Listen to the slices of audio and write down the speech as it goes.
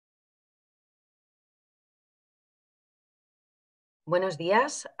Buenos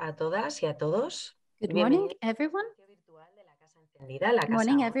días a todas y a todos. Good morning, everyone. Good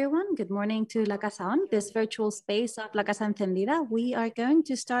morning, everyone. Good morning to La Casa, this virtual space of La Casa Encendida. We are going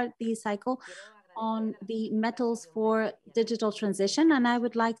to start the cycle on the metals for digital transition, and I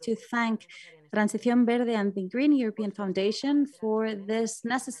would like to thank Transición Verde and the Green European Foundation for this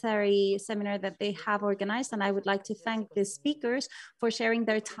necessary seminar that they have organized, and I would like to thank the speakers for sharing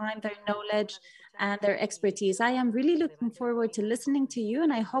their time, their knowledge, and their expertise. I am really looking forward to listening to you,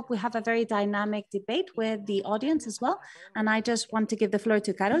 and I hope we have a very dynamic debate with the audience as well. And I just want to give the floor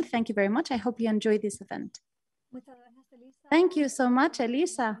to Carol. Thank you very much. I hope you enjoy this event. Thank you so much,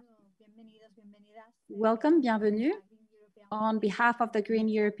 Elisa. Welcome, bienvenue. On behalf of the Green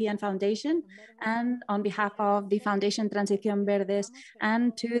European Foundation and on behalf of the Foundation Transición Verdes,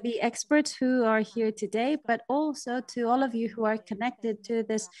 and to the experts who are here today, but also to all of you who are connected to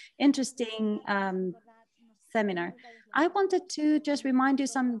this interesting seminar. I wanted to just remind you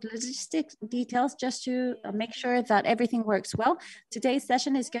some logistics details just to make sure that everything works well. Today's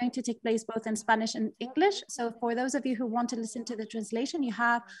session is going to take place both in Spanish and English. So for those of you who want to listen to the translation, you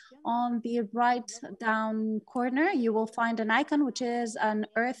have on the right down corner, you will find an icon, which is an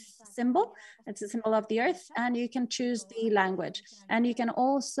earth symbol. It's a symbol of the earth, and you can choose the language. And you can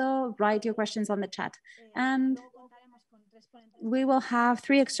also write your questions on the chat. And we will have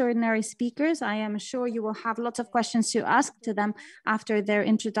 3 extraordinary speakers. I am sure you will have lots of questions to ask to them after their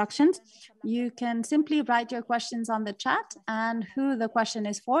introductions. You can simply write your questions on the chat and who the question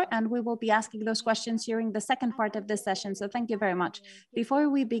is for, and we will be asking those questions during the second part of this session. So thank you very much. Before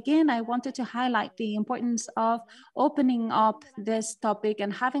we begin, I wanted to highlight the importance of opening up this topic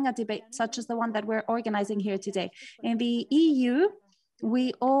and having a debate such as the one that we're organizing here today. In the EU,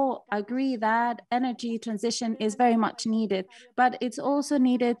 we all agree that energy transition is very much needed, but it's also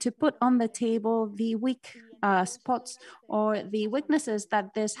needed to put on the table the weak spots or the weaknesses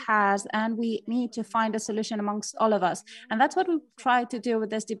that this has, and we need to find a solution amongst all of us. And that's what we try to do with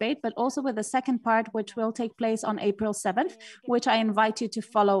this debate, but also with the second part, which will take place on April 7th, which I invite you to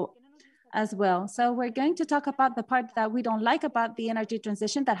follow as well. So we're going to talk about the part that we don't like about the energy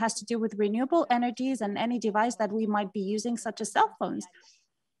transition that has to do with renewable energies and any device that we might be using, such as cell phones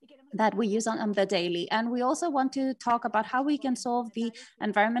that we use on the daily. And we also want to talk about how we can solve the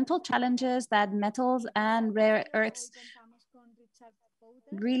environmental challenges that metals and rare earths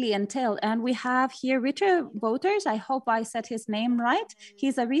really entail. And we have here Richard Wouters. I hope I said his name right.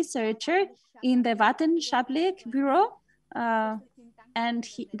 He's a researcher in the Wetenschappelijk Bureau. And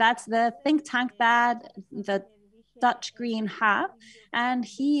that's the think tank that the Dutch Green have. And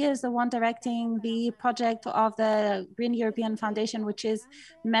he is the one directing the project of the Green European Foundation, which is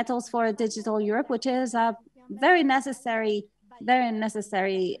Metals for Digital Europe, which is a very necessary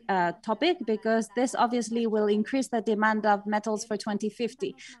topic, because this obviously will increase the demand of metals for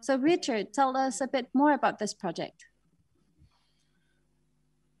 2050. So Richard, tell us a bit more about this project.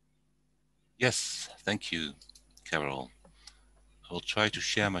 Yes, thank you, Carol. I will try to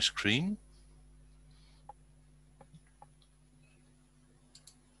share my screen.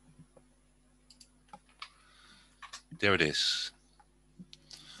 There it is.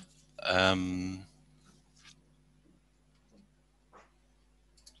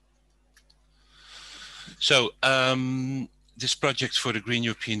 This project for the Green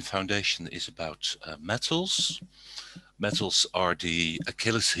European Foundation is about metals. Metals are the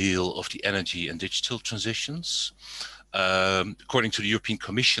Achilles heel of the energy and digital transitions. According to the European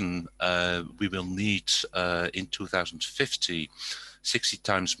Commission, we will need in 2050 60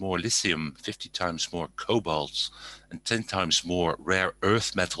 times more lithium, 50 times more cobalt, and 10 times more rare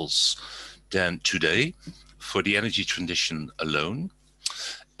earth metals than today for the energy transition alone.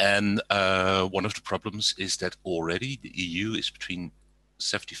 And one of the problems is that already the EU is between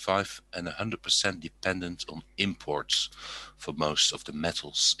 75 and 100% dependent on imports for most of the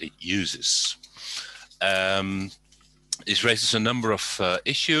metals it uses. This raises a number of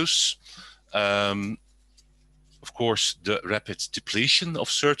issues. Of course, the rapid depletion of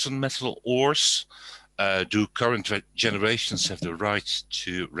certain metal ores. Do current generations have the right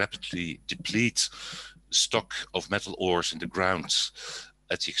to rapidly deplete stock of metal ores in the ground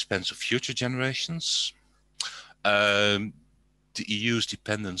at the expense of future generations? The EU's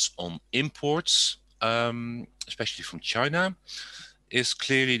dependence on imports, especially from China, is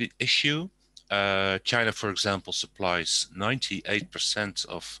clearly the issue. China, for example, supplies 98%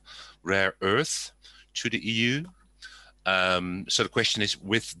 of rare earth to the EU. So the question is,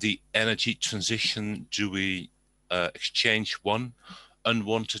 with the energy transition, do we exchange one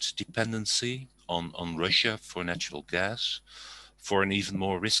unwanted dependency on Russia for natural gas for an even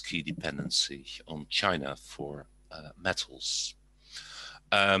more risky dependency on China for metals?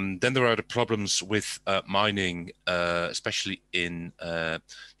 Then there are the problems with mining, especially in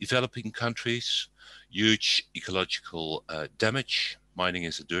developing countries, huge ecological damage. Mining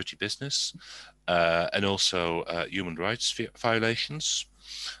is a dirty business, and also human rights violations.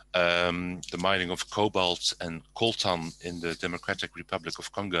 The mining of cobalt and coltan in the Democratic Republic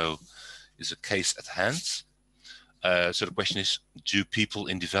of Congo is a case at hand. So the question is, do people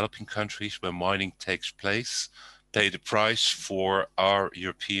in developing countries where mining takes place pay the price for our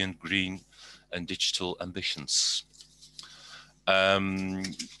European green and digital ambitions?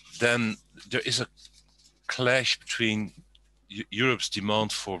 Then there is a clash between Europe's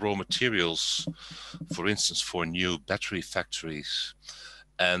demand for raw materials, for instance, for new battery factories,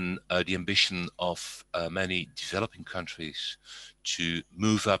 and the ambition of many developing countries to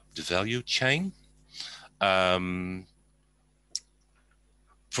move up the value chain.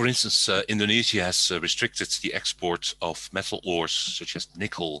 For instance, Indonesia has restricted the export of metal ores such as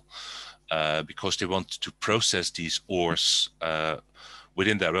nickel because they want to process these ores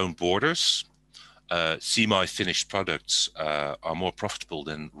within their own borders. Semi-finished products are more profitable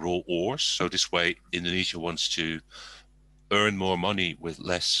than raw ores. So this way, Indonesia wants to earn more money with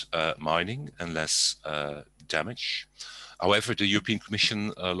less mining and less damage. However, the European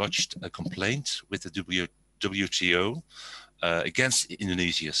Commission lodged a complaint with the WTO against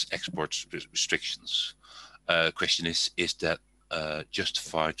Indonesia's export restrictions. Question is that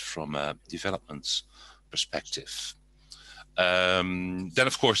justified from a development perspective? Then,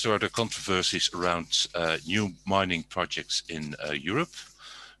 of course, there are the controversies around new mining projects in Europe.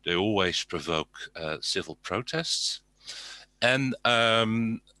 They always provoke civil protests. And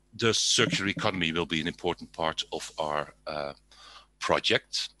the circular economy will be an important part of our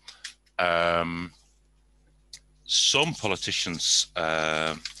project. Some politicians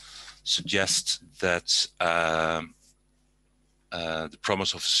suggest that the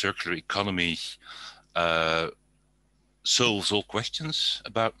promise of a circular economy solves all questions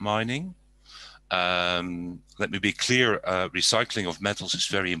about mining. Let me be clear, recycling of metals is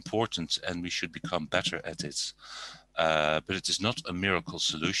very important and we should become better at it. But it is not a miracle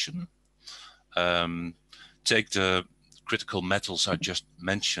solution. Take the critical metals I just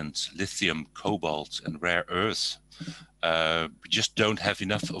mentioned, lithium, cobalt, and rare earth. We just don't have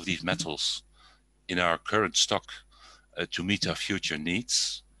enough of these metals in our current stock to meet our future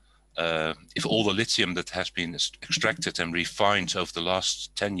needs. If all the lithium that has been extracted and refined over the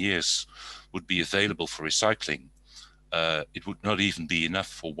last 10 years would be available for recycling, it would not even be enough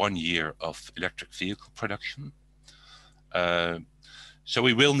for 1 year of electric vehicle production. So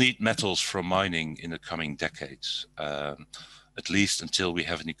we will need metals from mining in the coming decades, at least until we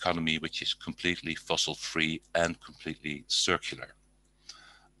have an economy which is completely fossil-free and completely circular.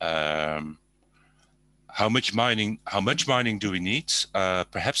 How much mining do we need?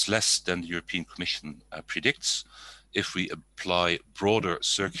 Perhaps less than the European Commission predicts if we apply broader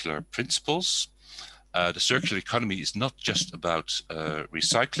circular principles. The circular economy is not just about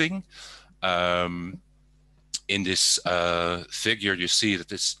recycling. In this figure, you see that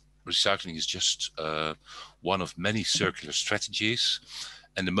this recycling is just one of many circular strategies.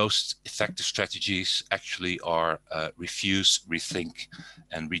 And the most effective strategies actually are refuse, rethink,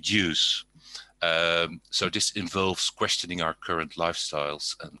 and reduce. So this involves questioning our current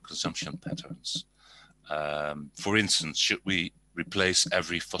lifestyles and consumption patterns. For instance, should we replace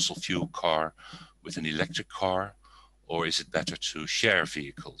every fossil fuel car with an electric car, or is it better to share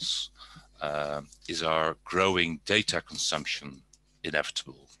vehicles? Is our growing data consumption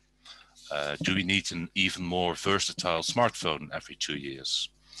inevitable? Do we need an even more versatile smartphone every 2 years?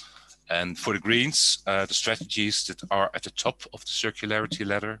 And for the Greens, the strategies that are at the top of the circularity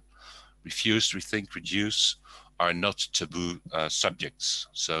ladder, refuse, rethink, reduce, are not taboo subjects.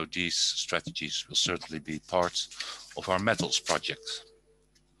 So these strategies will certainly be part of our metals project.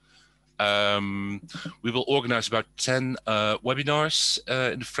 We will organize about 10 webinars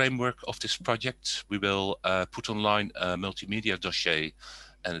in the framework of this project. We will put online a multimedia dossier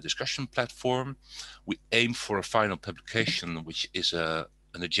and a discussion platform. We aim for a final publication, which is an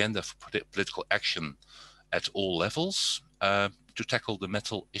agenda for political action at all levels to tackle the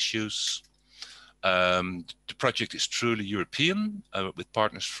metal issues. The project is truly European, with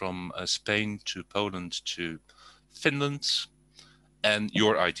partners from Spain to Poland to Finland. And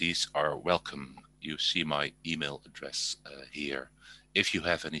your ideas are welcome. You see my email address here. If you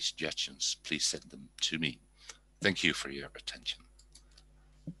have any suggestions, please send them to me. Thank you for your attention.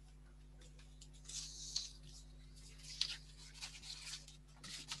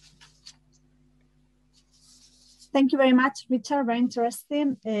 Thank you very much, Richard. Very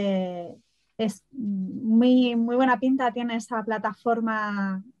interesting. es muy buena pinta, tiene esa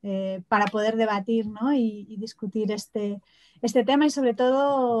plataforma para poder debatir, ¿no? y discutir este tema y sobre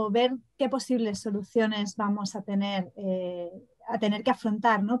todo ver qué posibles soluciones vamos a tener que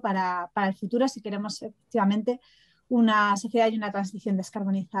afrontar, ¿no? para el futuro si queremos efectivamente una sociedad y una transición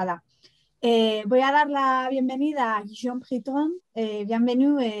descarbonizada. Voy a dar la bienvenida a Guillaume Pitron.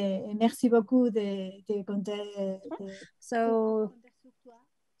 Bienvenue et merci beaucoup de contar. So,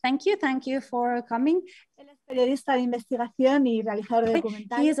 thank you for coming. Él es periodista de investigación y realizador de He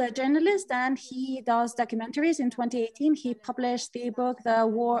documentales. is a journalist and he does documentaries. In 2018, he published the book, The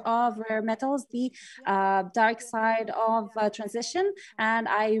War of Rare Metals, the dark side of transition. And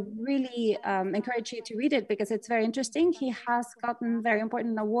I really encourage you to read it because it's very interesting. He has gotten very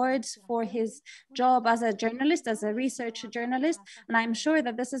important awards for his job as a journalist, as a research journalist. And I'm sure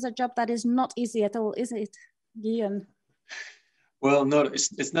that this is a job that is not easy at all, is it, Guillaume? Well, no,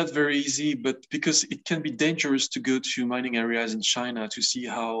 it's not very easy, but because it can be dangerous to go to mining areas in China to see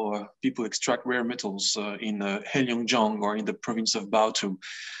how people extract rare metals in Heilongjiang or in the province of Baotou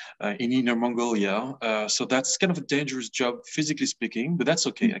in Inner Mongolia. So that's kind of a dangerous job, physically speaking, but that's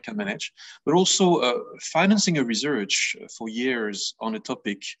okay, I can manage. But also financing a research for years on a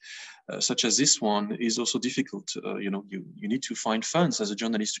topic such as this one is also difficult. You need to find funds as a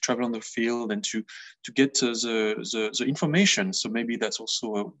journalist to travel on the field and to get the information. So maybe that's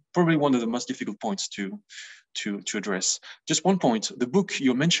also probably one of the most difficult points to address. Just one point: the book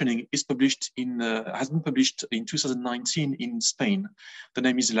you're mentioning is published has been published in 2019 in Spain. The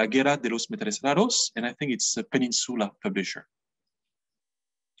name is La Guerra de los Metales Raros, and I think it's a Peninsula publisher.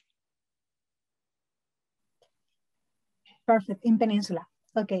 Perfect, in Peninsula.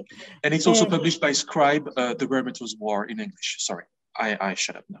 Okay. And it's also published by Scribe, The Rare Metals War in English. Sorry, I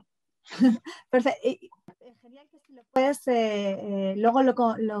shut up now. Perfect. Genial que si lo puedes,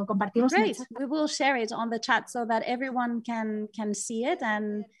 luego lo compartimos. Great, we will share it on the chat so that everyone can see it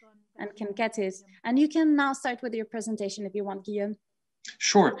and can get it. And you can now start with your presentation if you want, Guillaume.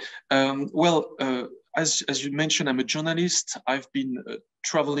 Sure. As you mentioned, I'm a journalist. I've been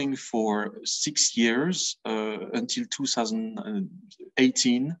traveling for 6 years until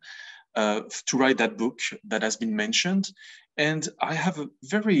 2018 to write that book that has been mentioned. And I have a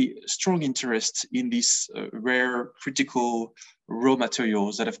very strong interest in these rare critical raw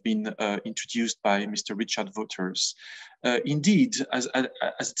materials that have been introduced by Mr. Richard Wouters. Indeed, as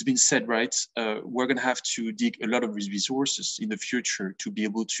it's been said, right, we're going to have to dig a lot of resources in the future to be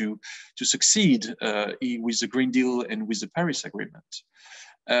able to succeed with the Green Deal and with the Paris Agreement.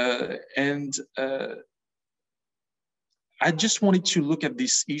 I just wanted to look at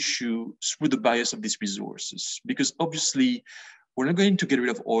this issue through the bias of these resources, because obviously we're not going to get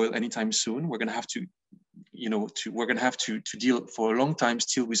rid of oil anytime soon. We're going to have to, we're going to have to deal for a long time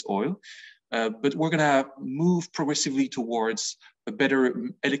still with oil, but we're going to move progressively towards a better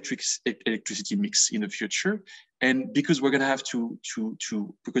electricity mix in the future. And because we're going to have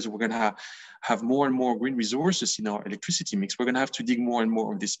because we're going to have more and more green resources in our electricity mix, we're going to have to dig more and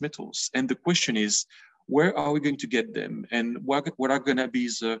more of these metals. And the question is, where are we going to get them? And what are going to be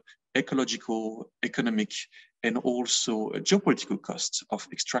the ecological, economic, and also geopolitical costs of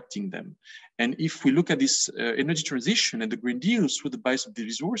extracting them? And if we look at this energy transition and the Green Deal through the bias of the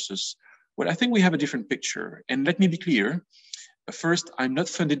resources, well, I think we have a different picture. And let me be clear. First, I'm not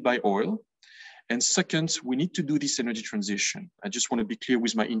funded by oil. And second, we need to do this energy transition. I just want to be clear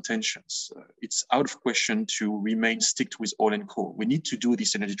with my intentions. It's out of question to remain sticked with oil and coal. We need to do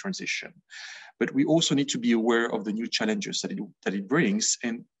this energy transition. But we also need to be aware of the new challenges that it brings.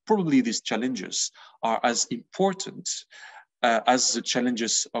 And probably these challenges are as important as the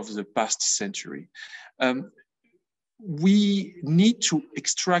challenges of the past century. We need to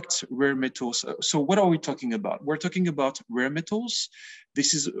extract rare metals. So what are we talking about? We're talking about rare metals.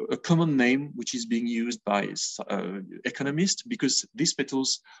 This is a common name which is being used by economists because these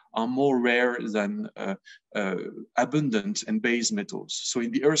metals are more rare than abundant and base metals. So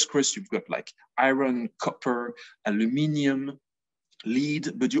in the Earth's crust, you've got like iron, copper, aluminium,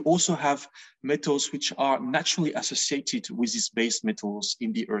 lead, but you also have metals which are naturally associated with these base metals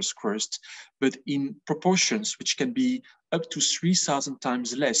in the Earth's crust, but in proportions which can be up to 3,000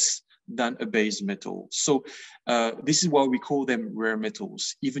 times less than a base metal. So this is why we call them rare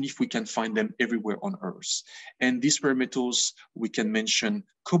metals, even if we can find them everywhere on Earth. And these rare metals, we can mention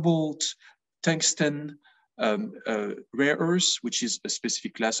cobalt, tungsten, rare earths, which is a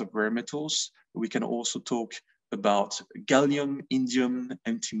specific class of rare metals. We can also talk about gallium, indium,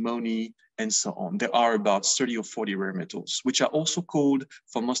 antimony, and so on. There are about 30 or 40 rare metals, which are also called,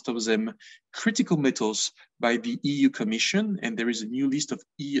 for most of them, critical metals by the EU Commission. And there is a new list of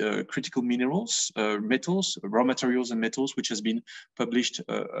critical minerals, metals, raw materials and metals, which has been published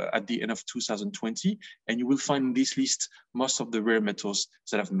at the end of 2020. And you will find in this list most of the rare metals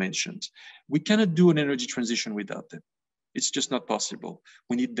that I've mentioned. We cannot do an energy transition without them. It's just not possible.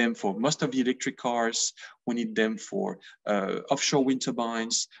 We need them for most of the electric cars. We need them for offshore wind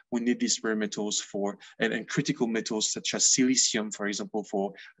turbines. We need these rare metals for, and critical metals such as silicium, for example,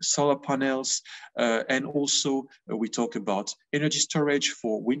 for solar panels. And also we talk about energy storage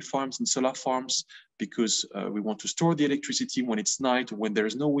for wind farms and solar farms, because we want to store the electricity when it's night, when there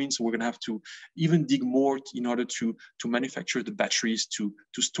is no wind. So we're gonna have to even dig more in order to manufacture the batteries to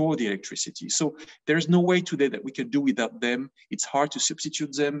store the electricity. So there's no way today that we can do without them. It's hard to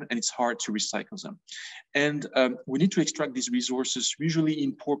substitute them and it's hard to recycle them. And we need to extract these resources usually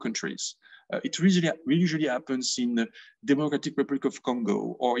in poor countries. It usually happens in the Democratic Republic of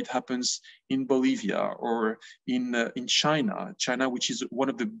Congo, or it happens in Bolivia, or in China, which is one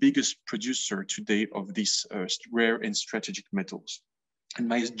of the biggest producer today of these rare and strategic metals. And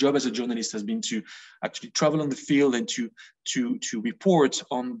my job as a journalist has been to actually travel on the field and to report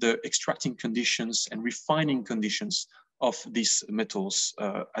on the extracting conditions and refining conditions of these metals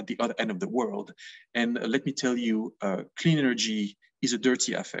at the other end of the world. And let me tell you, clean energy is a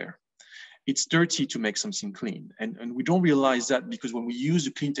dirty affair. It's dirty to make something clean. And we don't realize that, because when we use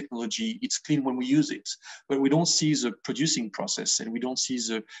the clean technology, it's clean when we use it. But we don't see the producing process, and we don't see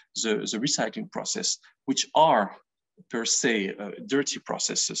the recycling process, which are per se dirty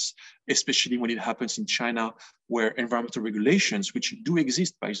processes, especially when it happens in China, where environmental regulations, which do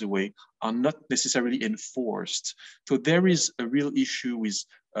exist, by the way, are not necessarily enforced. So there is a real issue with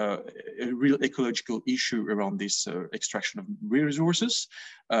a real ecological issue around this extraction of resources.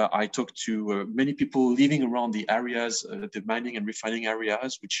 I talked to many people living around the areas, the mining and refining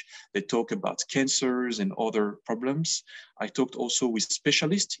areas, which they talk about cancers and other problems. I talked also with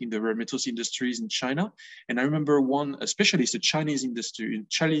specialists in the rare metals industries in China. And I remember a specialist, a Chinese industry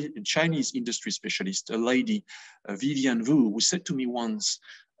specialist, a lady, Vivian Wu, who said to me once,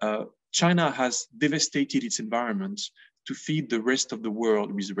 China has devastated its environment to feed the rest of the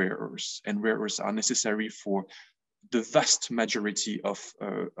world with rare earths, and rare earths are necessary for the vast majority of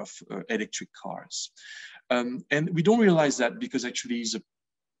electric cars. And we don't realize that, because actually the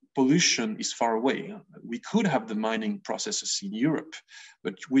pollution is far away. We could have the mining processes in Europe,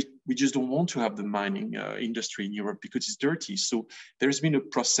 but we just don't want to have the mining industry in Europe because it's dirty. So there's been a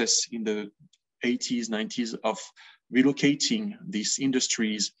process in the 80s, 90s of relocating these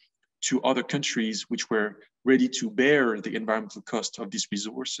industries to other countries which were ready to bear the environmental cost of these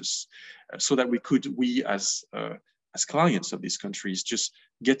resources, so that we as clients of these countries just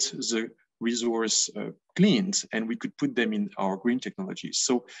get the resource cleaned, and we could put them in our green technologies.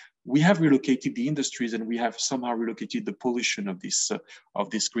 So we have relocated the industries, and we have somehow relocated the pollution of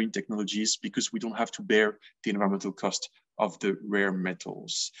these green technologies, because we don't have to bear the environmental cost of the rare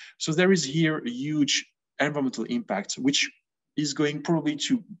metals. So there is here a huge environmental impact, which is going probably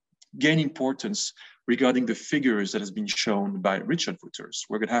to gain importance regarding the figures that has been shown by Richard Wouters.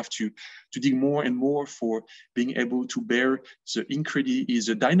 We're going to have to dig more and more for being able to bear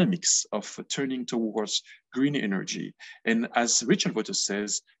the dynamics of turning towards green energy. And as Richard Wouters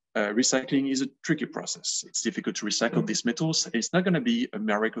says, recycling is a tricky process. It's difficult to recycle these metals. It's not going to be a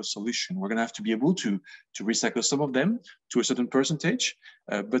miracle solution. We're going to have to be able to recycle some of them to a certain percentage,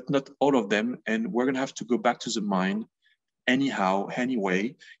 but not all of them. And we're going to have to go back to the mine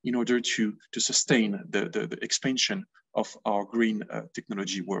anyway, in order to sustain the expansion of our green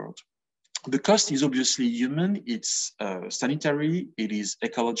technology world. The cost is obviously human, it's sanitary, it is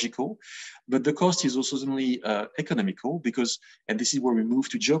ecological, but the cost is also certainly economical, because, and this is where we move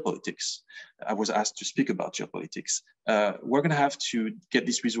to geopolitics. I was asked to speak about geopolitics. We're gonna have to get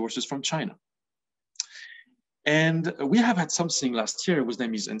these resources from China. And we have had something last year, whose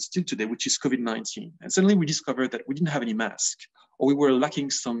name is, and still today, which is COVID-19. And suddenly we discovered that we didn't have any mask, or we were lacking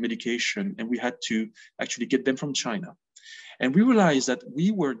some medication, and we had to actually get them from China. And we realized that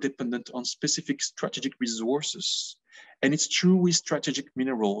we were dependent on specific strategic resources. And it's true with strategic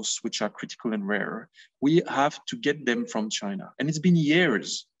minerals, which are critical and rare. We have to get them from China. And it's been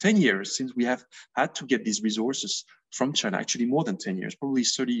years, 10 years, since we have had to get these resources from China, actually more than 10 years, probably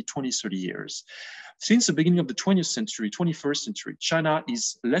 30 years. Since the beginning of the 20th century, 21st century, China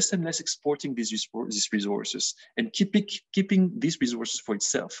is less and less exporting these resources and keeping these resources for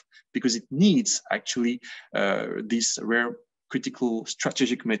itself, because it needs actually these rare critical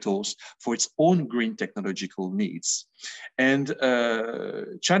strategic metals for its own green technological needs. And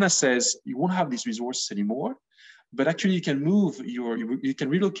China says you won't have these resources anymore, but actually you can move you can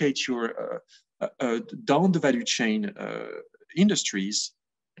relocate your down the value chain industries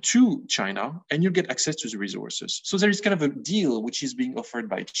to China, and you'll get access to the resources. So there is kind of a deal which is being offered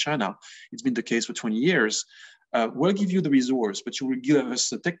by China. It's been the case for 20 years. We'll give you the resource, but you will give us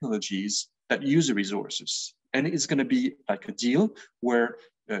the technologies that use the resources. And it's going to be like a deal where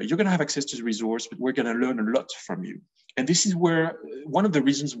you're going to have access to the resource, but we're going to learn a lot from you. And this is where one of the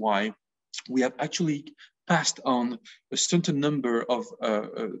reasons why we have actually passed on a certain number of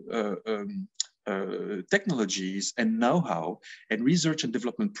technologies and know-how and research and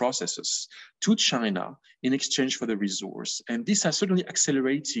development processes to China in exchange for the resource. And this has certainly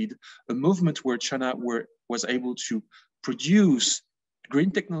accelerated a movement where China was able to produce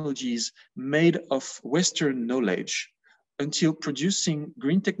green technologies made of Western knowledge until producing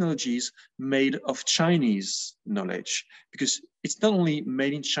green technologies made of Chinese knowledge, because it's not only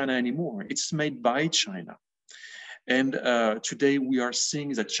made in China anymore, it's made by China. And today we are seeing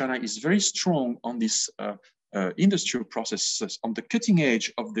that China is very strong on this industrial processes, on the cutting edge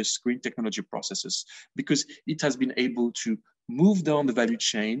of this green technology processes, because it has been able to move down the value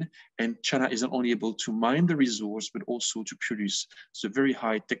chain, and China is not only able to mine the resource, but also to produce the very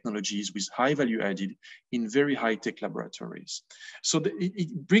high technologies with high value added in very high tech laboratories. So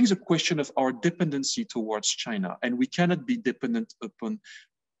it brings a question of our dependency towards China, and we cannot be dependent upon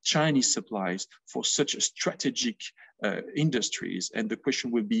Chinese supplies for such strategic industries. And the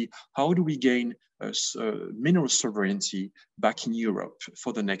question will be, how do we gain mineral sovereignty back in Europe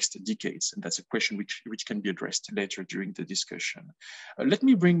for the next decades? And that's a question which can be addressed later during the discussion. Let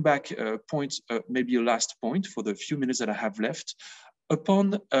me bring back a point, maybe a last point for the few minutes that I have left.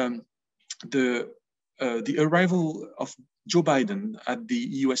 Upon the arrival of Joe Biden at the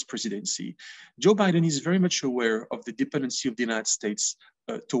US presidency, Joe Biden is very much aware of the dependency of the United States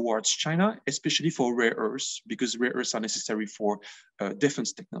towards China, especially for rare earths, because rare earths are necessary for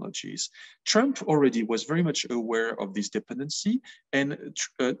defense technologies. Trump already was very much aware of this dependency, and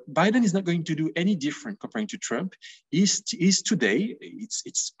Biden is not going to do any different comparing to Trump. Is today,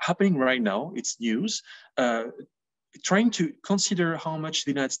 it's happening right now, it's news, trying to consider how much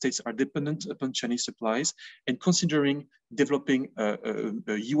the United States are dependent upon Chinese supplies and considering developing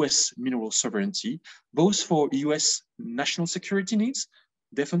a US mineral sovereignty, both for US national security needs,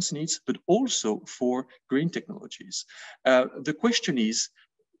 defense needs, but also for green technologies. The question is,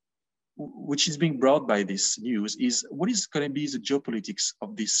 which is being brought by this news, is what is going to be the geopolitics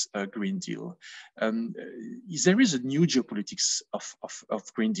of this Green Deal? There is a new geopolitics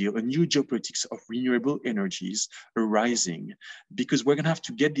of Green Deal, a new geopolitics of renewable energies arising, because we're going to have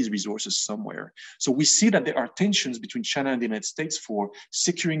to get these resources somewhere. So we see that there are tensions between China and the United States for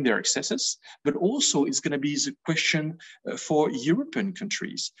securing their accesses, but also it's going to be the question for European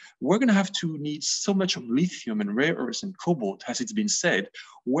countries. We're going to have to need so much of lithium and rare earths and cobalt, as it's been said.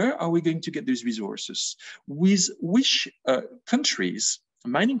 Where are we going to get these resources? With which countries,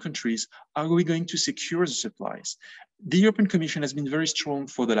 mining countries, are we going to secure the supplies? The European Commission has been very strong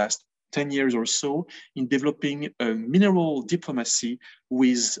for the last 10 years or so in developing a mineral diplomacy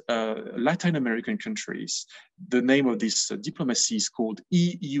with Latin American countries. The name of this diplomacy is called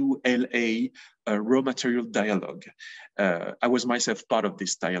EULA, Raw Material Dialogue. I was myself part of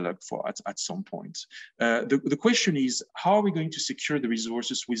this dialogue at some point. The question is, how are we going to secure the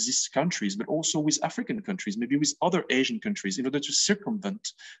resources with these countries, but also with African countries, maybe with other Asian countries, in order to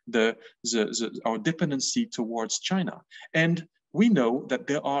circumvent our dependency towards China? And we know that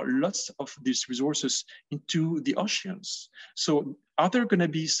there are lots of these resources into the oceans. So are there going to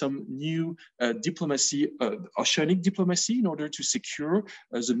be some new diplomacy, oceanic diplomacy, in order to secure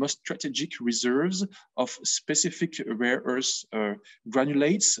the most strategic reserves of specific rare earth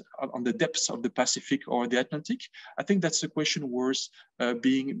granulates on the depths of the Pacific or the Atlantic? I think that's a question worth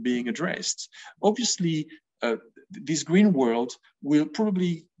being addressed. Obviously, this green world will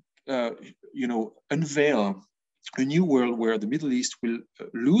probably unveil a new world where the Middle East will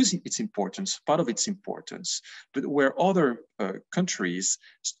lose its importance, part of its importance, but where other countries,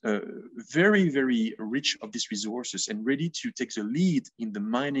 very, very rich of these resources and ready to take the lead in the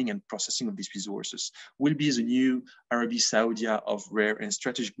mining and processing of these resources, will be the new Arabia Saudi of rare and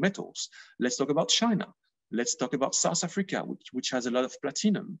strategic metals. Let's talk about China. Let's talk about South Africa, which has a lot of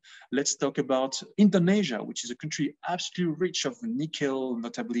platinum. Let's talk about Indonesia, which is a country absolutely rich of nickel,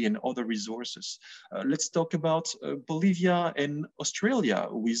 notably, and other resources. Let's talk about Bolivia and Australia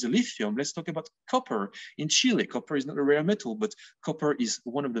with lithium. Let's talk about copper in Chile. Copper is not a rare metal, but copper is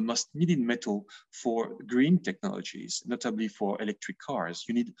one of the most needed metal for green technologies, notably for electric cars.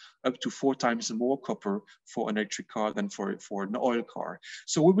 You need up to 4 times more copper for an electric car than for an oil car.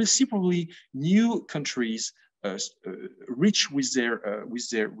 So we will see probably new countries rich with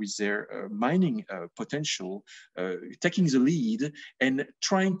their mining potential, taking the lead and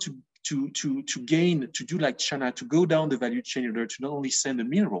trying to do like China, to go down the value chain in order to not only send the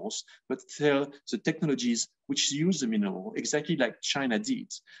minerals, but sell the technologies which use the mineral, exactly like China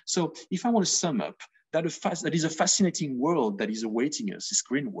did. So if I want to sum up, that is a fascinating world that is awaiting us, this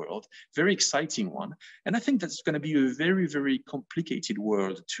green world, very exciting one. And I think that's going to be a very, very complicated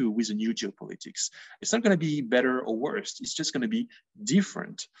world too, with a new geopolitics. It's not going to be better or worse. It's just going to be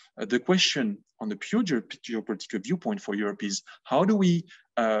different. The question on the pure geopolitical viewpoint for Europe is, how do we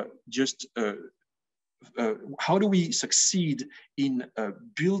how do we succeed in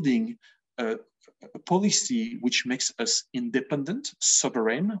building a policy which makes us independent,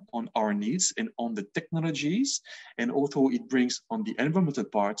 sovereign on our needs and on the technologies, and also it brings on the environmental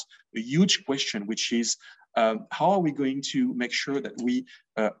part a huge question, which is how are we going to make sure that we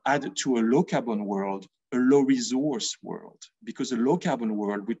add to a low carbon world a low resource world? Because a low carbon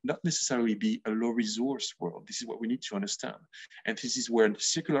world would not necessarily be a low resource world. This is what we need to understand. And this is where the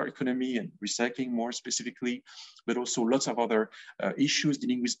circular economy and recycling more specifically, but also lots of other issues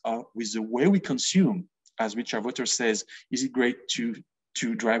dealing with the way we consume. As Richard Wouters says, is it great to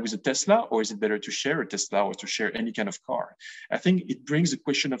drive with a Tesla, or is it better to share a Tesla or to share any kind of car? I think it brings the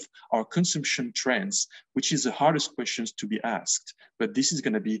question of our consumption trends, which is the hardest questions to be asked. But this is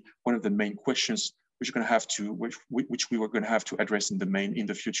going to be one of the main questions which we were going to have to address in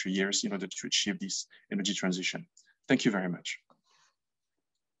the future years in order to achieve this energy transition. Thank you very much.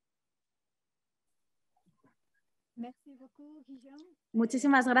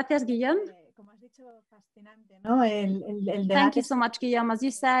 Muchísimas gracias, Guillaume. Thank you so much, Guillaume. As you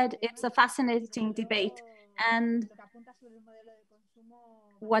said, it's a fascinating debate. And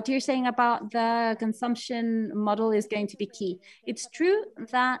what you're saying about the consumption model is going to be key. It's true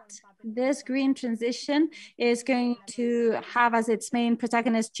that this green transition is going to have as its main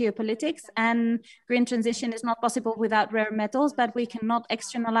protagonist geopolitics, and green transition is not possible without rare metals, but we cannot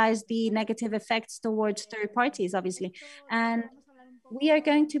externalize the negative effects towards third parties, obviously. And we are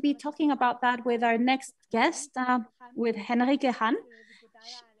going to be talking about that with our next guest, with Henrike Hahn.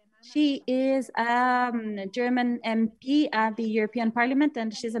 She is a German MP at the European Parliament,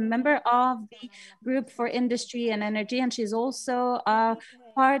 and she's a member of the Group for Industry and Energy, and she's also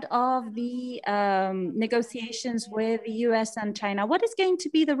part of the negotiations with the US and China. What is going to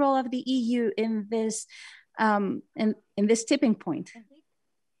be the role of the EU in this tipping point?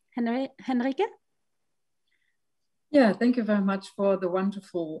 Henrike? Yeah, thank you very much for the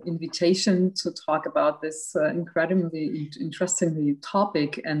wonderful invitation to talk about this incredibly interesting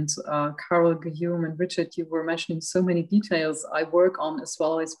topic. And Carol, Guillaume, and Richard, you were mentioning so many details I work on as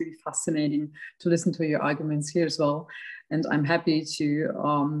well. It's really fascinating to listen to your arguments here as well. And I'm happy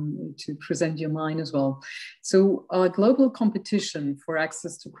to present you mine as well. So global competition for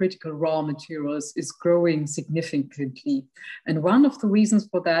access to critical raw materials is growing significantly. And one of the reasons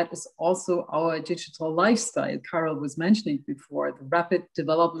for that is also our digital lifestyle. Carol was mentioning before, the rapid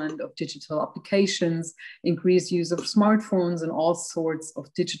development of digital applications, increased use of smartphones and all sorts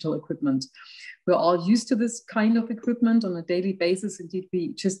of digital equipment. We're all used to this kind of equipment on a daily basis. Indeed, we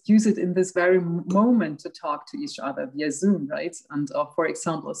just use it in this very moment to talk to each other via Zoom, right? And for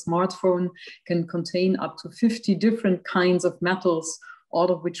example, a smartphone can contain up to 50 different kinds of metals,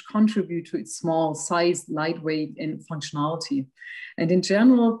 all of which contribute to its small size, lightweight, and functionality. And in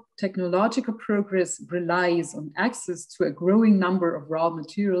general, technological progress relies on access to a growing number of raw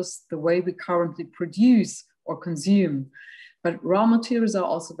materials the way we currently produce or consume. But raw materials are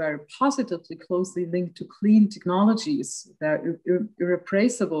also very positively closely linked to clean technologies. They're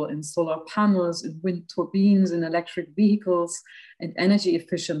irreplaceable in solar panels, in wind turbines, in electric vehicles, and energy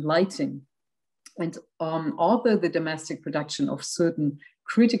efficient lighting. And although the domestic production of certain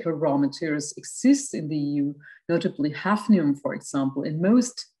critical raw materials exists in the EU, notably hafnium, for example, in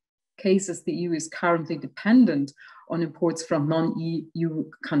most cases, the EU is currently dependent on imports from non-EU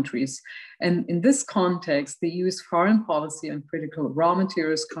countries. And in this context, the EU's foreign policy on critical raw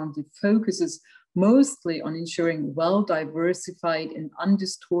materials currently focuses mostly on ensuring well-diversified and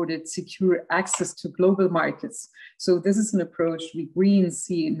undistorted, secure access to global markets. So this is an approach we Greens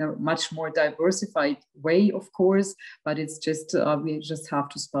see in a much more diversified way, of course, but it's just, we just have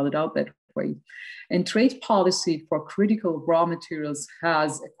to spell it out that way. And trade policy for critical raw materials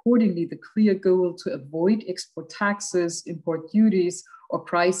has accordingly the clear goal to avoid export taxes, import duties, or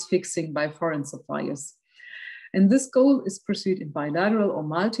price fixing by foreign suppliers. And this goal is pursued in bilateral or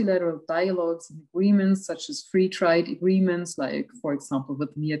multilateral dialogues and agreements, such as free trade agreements, like, for example,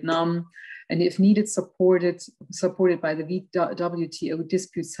 with Vietnam, and if needed, supported by the WTO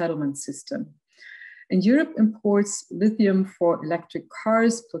dispute settlement system. And Europe imports lithium for electric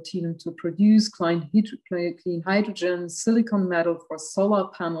cars, platinum to produce clean hydrogen, silicon metal for solar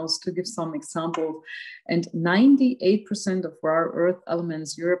panels, to give some examples. And 98% of rare earth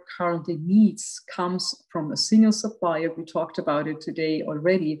elements Europe currently needs comes from a single supplier. We talked about it today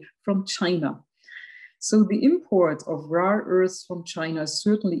already, from China. So the import of rare earths from China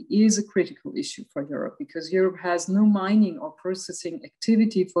certainly is a critical issue for Europe, because Europe has no mining or processing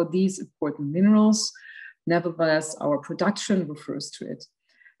activity for these important minerals. Nevertheless, our production refers to it.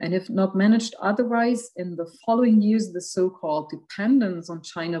 And if not managed otherwise, in the following years, the so-called dependence on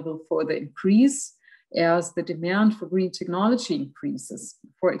China will further increase as the demand for green technology increases.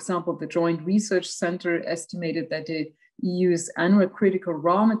 For example, the Joint Research Center estimated that the EU's annual critical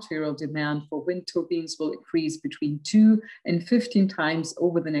raw material demand for wind turbines will increase between 2 and 15 times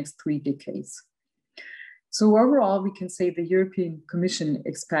over the next 3 decades. So overall, we can say the European Commission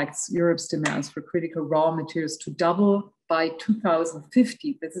expects Europe's demands for critical raw materials to double by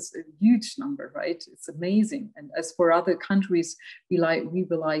 2050. This is a huge number, right? It's amazing. And as for other countries, we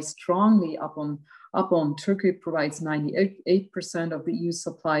rely strongly upon Turkey provides 98% of the EU's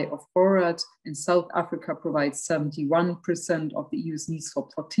supply of boron, and South Africa provides 71% of the EU's needs for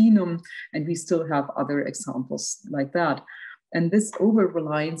platinum, and we still have other examples like that. And this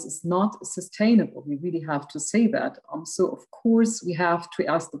over-reliance is not sustainable. We really have to say that. So of course, we have to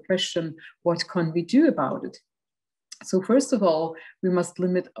ask the question, what can we do about it? So first of all, we must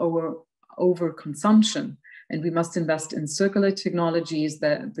limit our overconsumption. And we must invest in circular technologies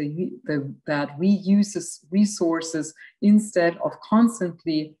that reuse resources instead of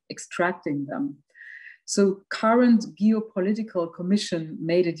constantly extracting them. So current geopolitical commission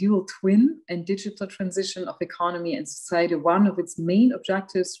made a dual twin and digital transition of economy and society one of its main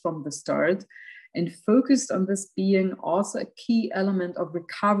objectives from the start, and focused on this being also a key element of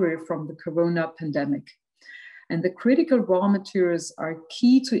recovery from the corona pandemic. And the critical raw materials are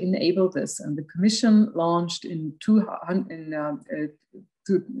key to enable this. And the Commission launched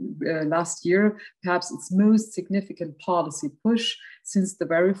last year, perhaps its most significant policy push since the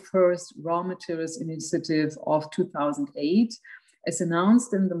very first raw materials initiative of 2008. As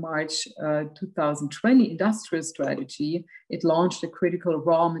announced in the March 2020 industrial strategy, it launched a critical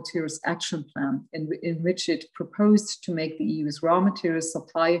raw materials action plan in which it proposed to make the EU's raw materials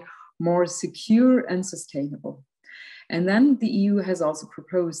supply more secure and sustainable. And then the EU has also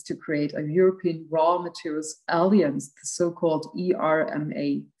proposed to create a European Raw Materials Alliance, the so-called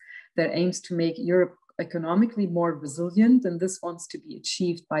ERMA, that aims to make Europe economically more resilient. And this wants to be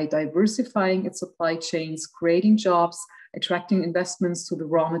achieved by diversifying its supply chains, creating jobs, attracting investments to the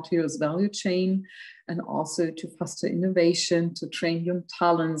raw materials value chain, and also to foster innovation, to train young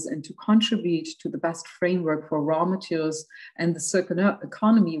talents, and to contribute to the best framework for raw materials. And the circular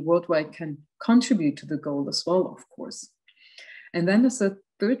economy worldwide can contribute to the goal as well, of course. And then as a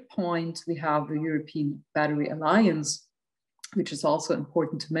third point, we have the European Battery Alliance, which is also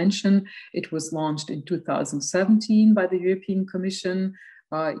important to mention. It was launched in 2017 by the European Commission,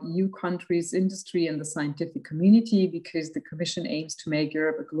 EU countries, industry, and the scientific community, because the Commission aims to make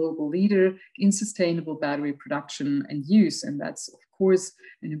Europe a global leader in sustainable battery production and use. And that's, of course,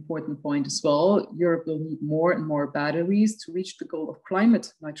 an important point as well. Europe will need more and more batteries to reach the goal of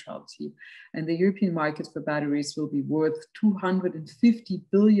climate neutrality. And the European market for batteries will be worth 250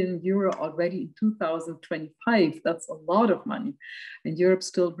 billion euro already in 2025. That's a lot of money. And Europe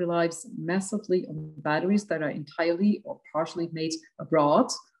still relies massively on batteries that are entirely or partially made abroad,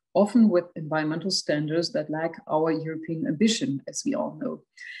 often with environmental standards that lack our European ambition, as we all know.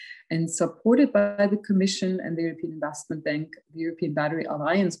 And supported by the Commission and the European Investment Bank, the European Battery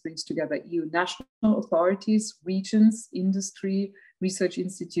Alliance brings together EU national authorities, regions, industry, research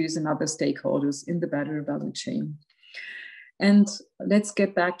institutes, and other stakeholders in the battery value chain. And let's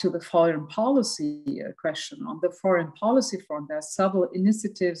get back to the foreign policy question. On the foreign policy front, there are several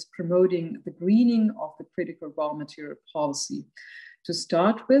initiatives promoting the greening of the critical raw material policy. To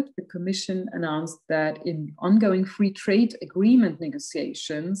start with, the Commission announced that in ongoing free trade agreement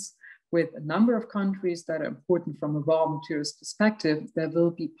negotiations, with a number of countries that are important from a raw materials perspective, there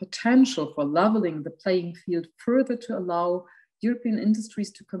will be potential for leveling the playing field further to allow European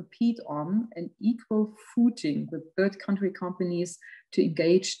industries to compete on an equal footing with third country companies to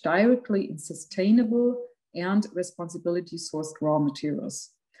engage directly in sustainable and responsibility sourced raw materials.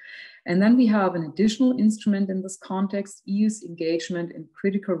 And then we have an additional instrument in this context, EU's engagement in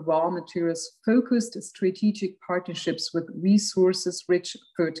critical raw materials focused strategic partnerships with resources-rich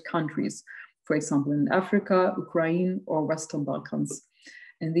third countries, for example, in Africa, Ukraine, or Western Balkans.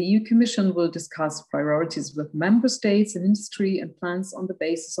 And the EU Commission will discuss priorities with member states and industry and plans on the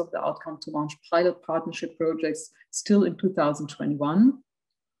basis of the outcome to launch pilot partnership projects still in 2021.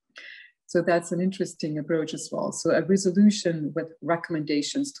 So that's an interesting approach as well. So a resolution with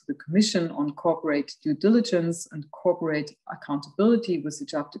recommendations to the Commission on corporate due diligence and corporate accountability was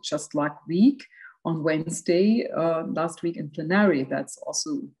adopted just last week on Wednesday, last week in plenary. That's also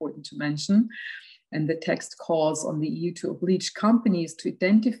important to mention. And the text calls on the EU to oblige companies to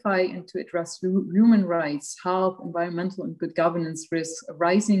identify and to address human rights, health, environmental, and good governance risks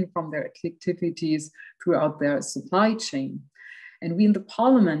arising from their activities throughout their supply chain. And we in the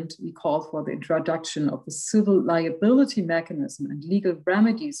Parliament, we call for the introduction of a civil liability mechanism and legal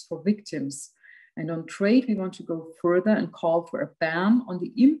remedies for victims. And on trade, we want to go further and call for a ban on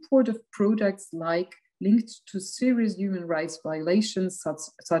the import of products linked to serious human rights violations,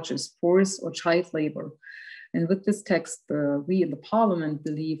 such as forced or child labor. And with this text, we in the Parliament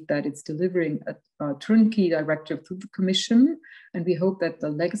believe that it's delivering a turnkey directive to the Commission, and we hope that the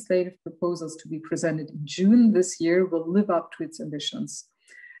legislative proposals to be presented in June this year will live up to its ambitions.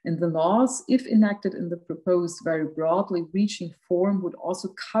 And the laws, if enacted in the proposed very broadly reaching form, would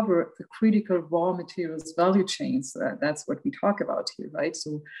also cover the critical raw materials value chains. That's what we talk about here, right?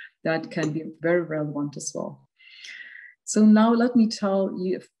 So that can be very relevant as well. So now let me tell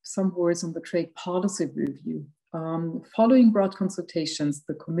you some words on the trade policy review. Following broad consultations,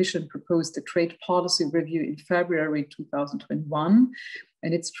 the Commission proposed a trade policy review in February 2021,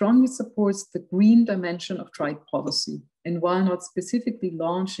 and it strongly supports the green dimension of trade policy. And while not specifically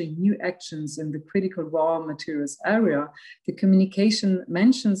launching new actions in the critical raw materials area, the communication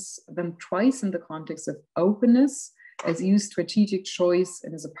mentions them twice in the context of openness as EU's strategic choice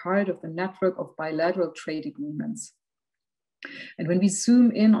and as a part of the network of bilateral trade agreements. And when we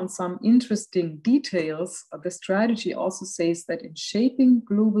zoom in on some interesting details, the strategy also says that in shaping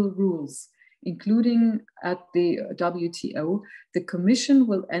global rules, including at the WTO, the Commission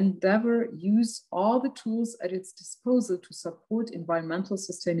will endeavor use all the tools at its disposal to support environmental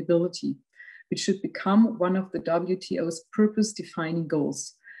sustainability, which should become one of the WTO's purpose-defining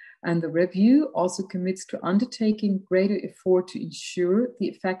goals. And the review also commits to undertaking greater effort to ensure the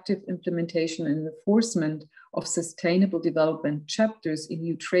effective implementation and enforcement of sustainable development chapters in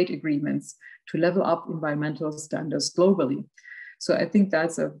EU trade agreements to level up environmental standards globally. So I think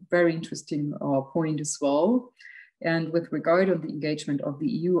that's a very interesting point as well. And with regard on the engagement of the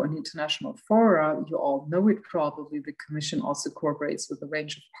EU on international fora, you all know it probably, the Commission also cooperates with a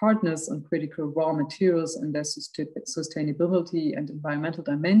range of partners on critical raw materials and their sustainability and environmental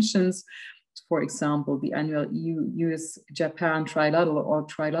dimensions. For example, the annual EU-US-Japan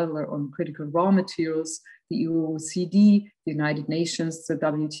trilateral on critical raw materials, the OECD, the United Nations, the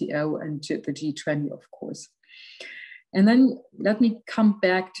WTO, and the G20, of course. And then let me come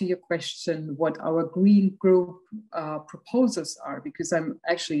back to your question, what our Green Group proposals are, because I'm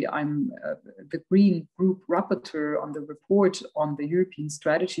the Green Group rapporteur on the report on the European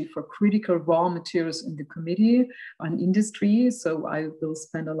strategy for critical raw materials in the Committee on Industry. So I will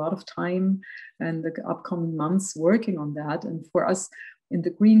spend a lot of time in the upcoming months working on that. And for us, in the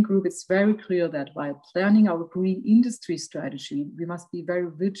Green Group, it's very clear that while planning our green industry strategy, we must be very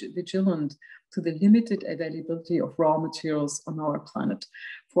vigilant to the limited availability of raw materials on our planet.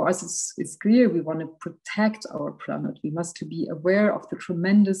 For us, it's clear we want to protect our planet. We must be aware of the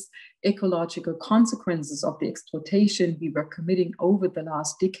tremendous ecological consequences of the exploitation we were committing over the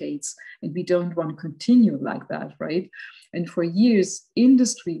last decades, and we don't want to continue like that, right? And for years,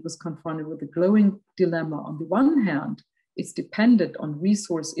 industry was confronted with a glowing dilemma. On the one hand, it's dependent on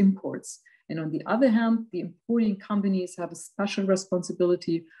resource imports. And on the other hand, the importing companies have a special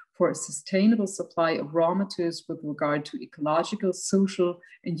responsibility for a sustainable supply of raw materials with regard to ecological, social,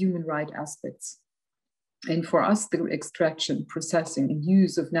 and human rights aspects. And for us, the extraction, processing, and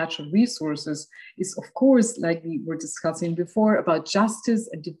use of natural resources is, of course, like we were discussing before, about justice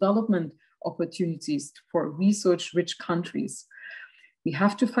and development opportunities for resource-rich countries. We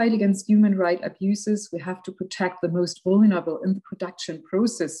have to fight against human rights abuses. We have to protect the most vulnerable in the production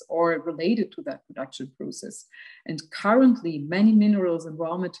process or related to that production process. And currently, many minerals and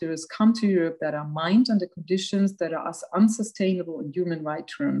raw materials come to Europe that are mined under conditions that are unsustainable in human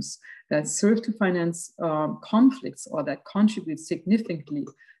rights terms, that serve to finance conflicts or that contribute significantly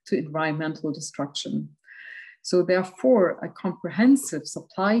to environmental destruction. So therefore, a comprehensive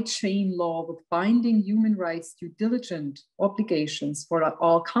supply chain law with binding human rights due diligence obligations for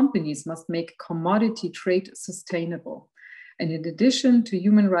all companies must make commodity trade sustainable. And in addition to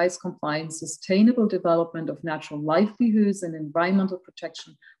human rights compliance, sustainable development of natural livelihoods and environmental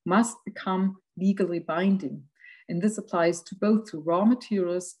protection must become legally binding. And this applies to both to raw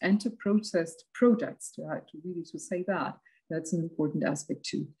materials and to processed products, to say that. That's an important aspect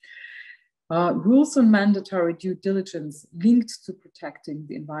too. Rules on mandatory due diligence linked to protecting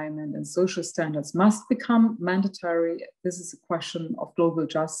the environment and social standards must become mandatory. This is a question of global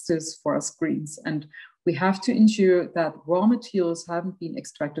justice for us Greens. And we have to ensure that raw materials haven't been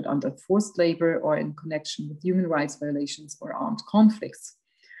extracted under forced labor or in connection with human rights violations or armed conflicts.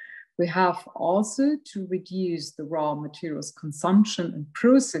 We have also to reduce the raw materials consumption and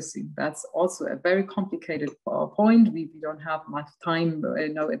processing. That's also a very complicated point. We don't have much time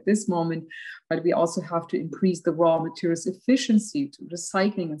at this moment, but we also have to increase the raw materials efficiency. To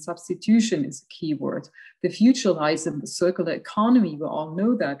recycling and substitution is a key word. The future lies in the circular economy. We all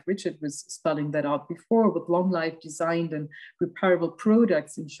know that. Richard was spelling that out before, with long life designed and repairable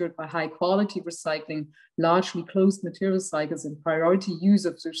products ensured by high quality recycling, largely closed material cycles, and priority use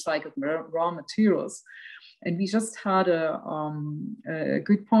of recycled raw materials. And we just had a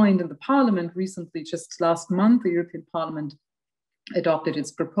good point in the Parliament recently. Just last month, the European Parliament adopted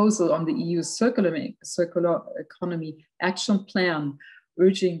its proposal on the EU's circular economy action plan,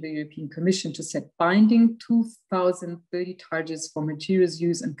 urging the European Commission to set binding 2030 targets for materials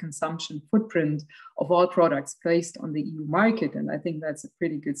use and consumption footprint of all products placed on the EU market. And I think that's a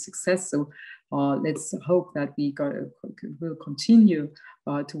pretty good success. So let's hope that we will continue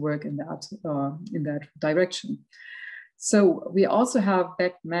to work in that direction. So we also have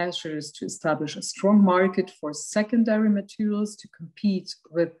backed measures to establish a strong market for secondary materials to compete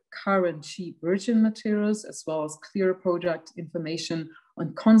with current cheap virgin materials, as well as clear product information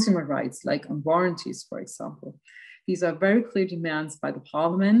on consumer rights, like on warranties, for example. These are very clear demands by the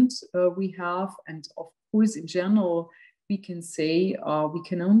Parliament we have. And of course, in general, we can say we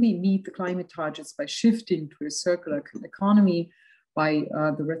can only meet the climate targets by shifting to a circular economy, by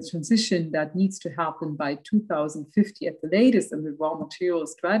the transition that needs to happen by 2050 at the latest, and the raw material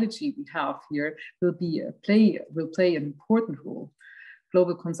strategy we have here will play an important role.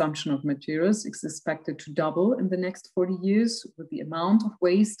 Global consumption of materials is expected to double in the next 40 years, with the amount of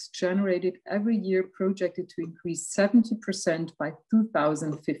waste generated every year projected to increase 70% by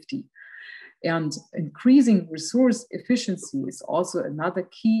 2050. And increasing resource efficiency is also another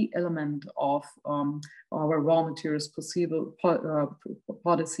key element of our raw materials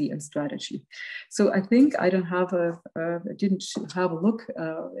policy and strategy. So I think I didn't have a look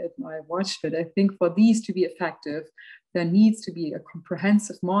at my watch, but I think for these to be effective, there needs to be a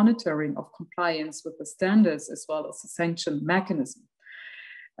comprehensive monitoring of compliance with the standards as well as a sanction mechanism.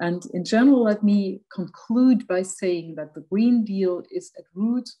 And in general, let me conclude by saying that the Green Deal is at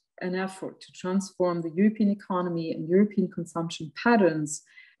root an effort to transform the European economy and European consumption patterns,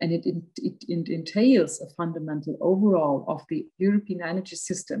 and it entails a fundamental overhaul of the European energy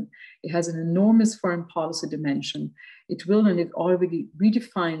system. It has an enormous foreign policy dimension. It will, and it already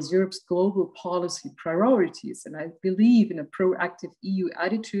redefines Europe's global policy priorities. And I believe in a proactive EU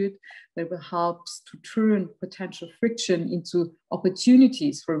attitude that will help to turn potential friction into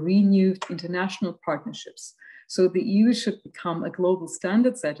opportunities for renewed international partnerships. So the EU should become a global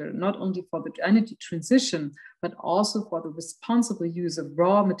standard setter, not only for the energy transition, but also for the responsible use of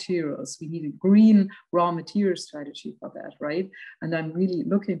raw materials. We need a green raw material strategy for that, right? And I'm really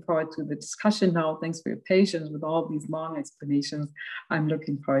looking forward to the discussion now. Thanks for your patience with all these long explanations. I'm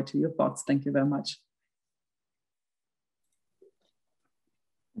looking forward to your thoughts. Thank you very much.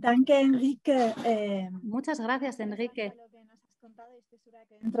 Danke, Henrike. Muchas gracias, Henrike.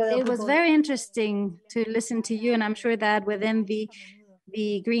 It was very interesting to listen to you, and I'm sure that within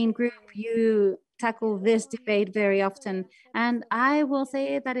the Green Group, you tackle this debate very often. And I will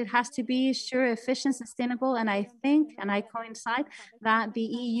say that it has to be sure, efficient, sustainable, and I think, and I coincide, that the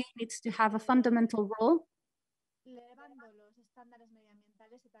EU needs to have a fundamental role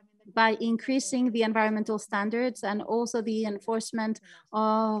by increasing the environmental standards and also the enforcement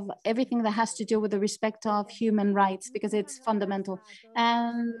of everything that has to do with the respect of human rights, because it's fundamental.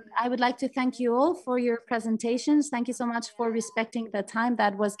 And I would like to thank you all for your presentations. Thank you so much for respecting the time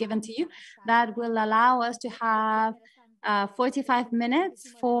that was given to you. That will allow us to have 45 minutes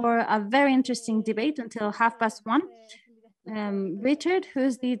for a very interesting debate until 1:30. Richard,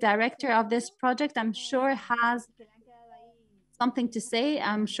 who's the director of this project, I'm sure has something to say.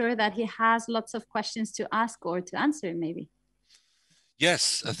 I'm sure that he has lots of questions to ask or to answer, maybe.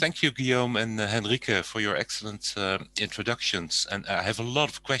 Yes, thank you, Guillaume and Henrike, for your excellent introductions. And I have a lot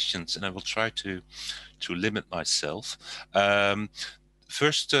of questions, and I will try to limit myself.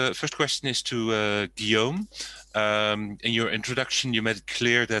 First question is to Guillaume. In your introduction, you made it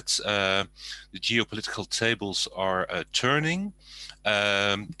clear that the geopolitical tables are turning.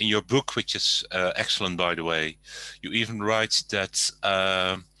 In your book, which is excellent, by the way, you even write that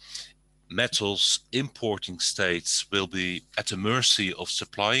metals importing states will be at the mercy of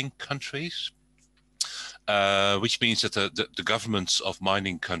supplying countries, which means that the governments of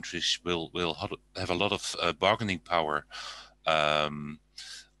mining countries will have a lot of bargaining power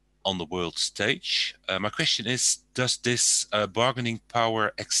on the world stage. My question is, does this bargaining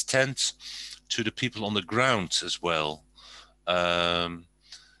power extend to the people on the ground as well?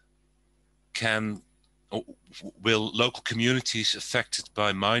 Will local communities affected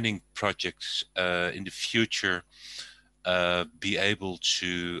by mining projects in the future be able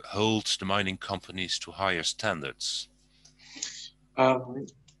to hold the mining companies to higher standards?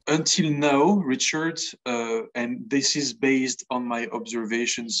 Until now, Richard, and this is based on my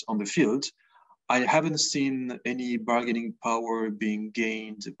observations on the field, I haven't seen any bargaining power being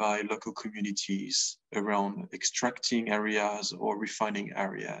gained by local communities around extracting areas or refining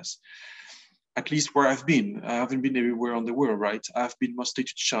areas. At least where I've been. I haven't been everywhere on the world, right? I've been mostly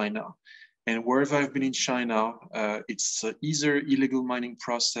to China. And wherever I've been in China, it's either illegal mining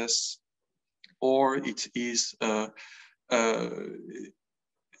process or it is,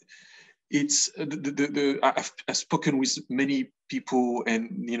 I've spoken with many people,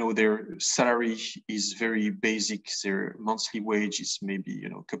 and their salary is very basic. Their monthly wage is maybe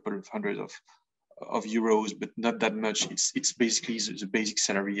a couple of hundred of euros, but not that much. It's basically the basic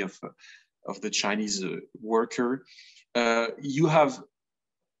salary of the Chinese worker. You have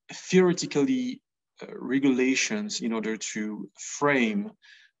theoretically regulations in order to frame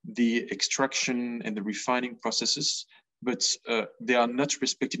the extraction and the refining processes, but they are not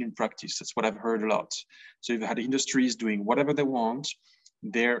respected in practice. That's what I've heard a lot. So you've had industries doing whatever they want.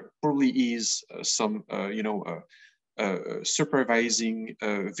 There probably is some, supervising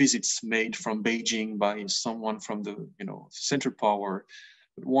visits made from Beijing by someone from the, central power.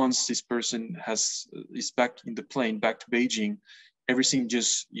 But once this person is back in the plane, back to Beijing, everything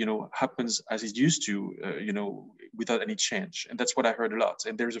just, happens as it used to, without any change. And that's what I heard a lot.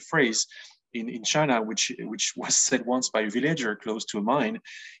 And there's a phrase in China, which was said once by a villager close to a mine.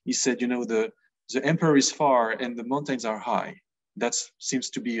 He said, the emperor is far and the mountains are high. That seems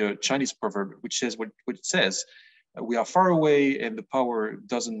to be a Chinese proverb, which says what it says. We are far away and the power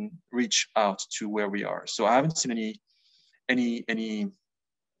doesn't reach out to where we are. So I haven't seen anything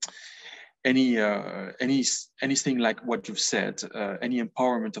like what you've said, any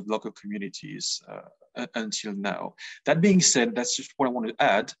empowerment of local communities until now. That being said, that's just what I want to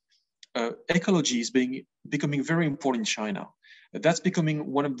add. Ecology is becoming very important in China. That's becoming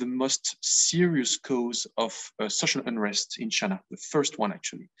one of the most serious cause of social unrest in China, the first one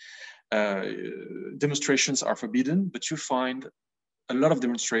actually. Demonstrations are forbidden, but you find a lot of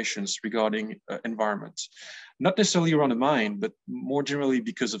demonstrations regarding environment, not necessarily around a mine, but more generally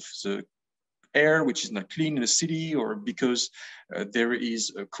because of the air, which is not clean in the city, or because there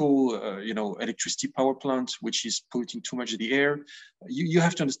is a coal, electricity power plant, which is polluting too much of the air. You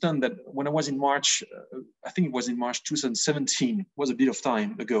have to understand that when I was in March, I think it was in March 2017, it was a bit of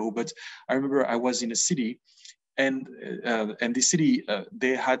time ago, but I remember I was in a city and the city,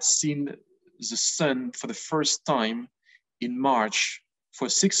 they had seen the sun for the first time in March for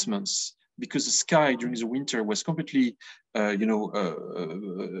 6 months, because the sky during the winter was completely,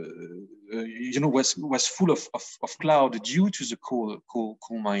 was full of cloud due to the coal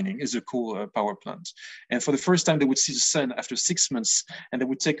mining, is a coal power plant. And for the first time, they would see the sun after 6 months, and they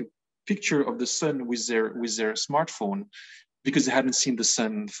would take a picture of the sun with their smartphone, because they hadn't seen the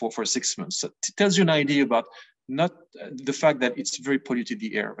sun for 6 months. So it tells you an idea about not the fact that it's very polluted,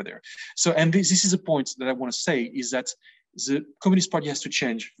 the air over there. So, and this is a point that I want to say, is that the Communist Party has to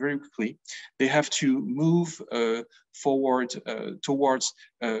change very quickly. They have to move forward towards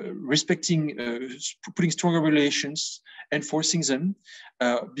respecting, putting stronger relations, enforcing them,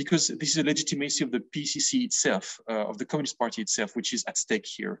 because this is a legitimacy of the PCC itself, of the Communist Party itself, which is at stake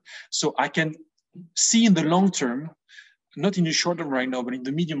here. So I can see in the long term, not in the short term right now, but in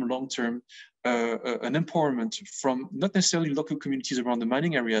the medium long term, an empowerment from not necessarily local communities around the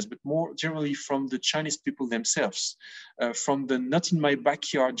mining areas, but more generally from the Chinese people themselves, from the not in my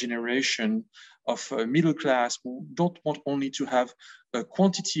backyard generation of middle class who don't want only to have a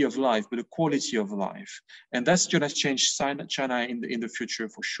quantity of life, but a quality of life. And that's going to change China in the future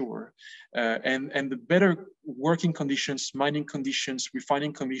for sure. And the better working conditions, mining conditions,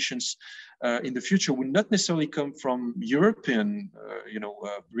 refining conditions in the future will not necessarily come from European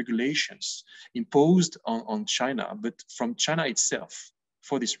regulations imposed on China, but from China itself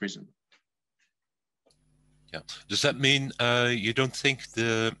for this reason. Yeah. Does that mean you don't think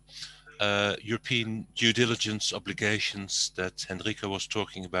the European due diligence obligations that Henrike was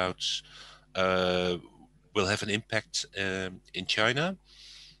talking about will have an impact in China?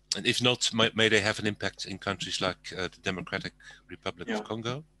 And if not, may they have an impact in countries like the Democratic Republic of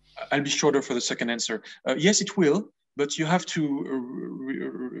Congo? I'll be shorter for the second answer. Yes, it will, but you have to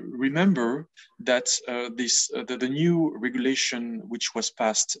remember that the new regulation which was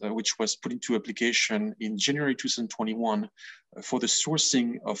passed, which was put into application in January 2021 for the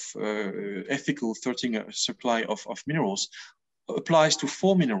sourcing of ethical supply of minerals applies to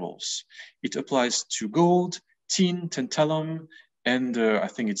 4 minerals. It applies to gold, tin, tantalum, and I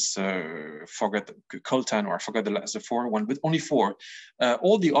think it's forgot coltan, or I forgot the 4th one, but only 4.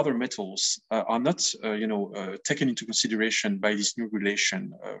 All the other metals are not, taken into consideration by this new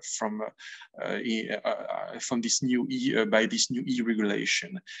regulation from this new by this new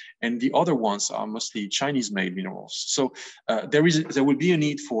regulation, and the other ones are mostly Chinese-made minerals. So there will be a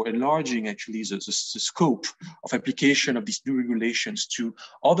need for enlarging actually the scope of application of these new regulations to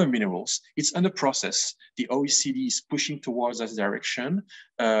other minerals. It's under process. The OECD is pushing towards that direction,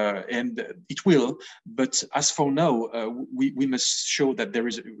 and it will. But as for now, we must show that there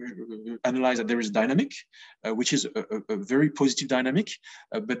is analyze that there is dynamic, which is a very positive dynamic.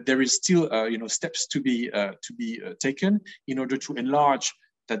 But there is still steps to be taken in order to enlarge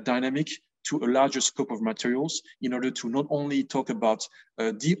that dynamic to a larger scope of materials, in order to not only talk about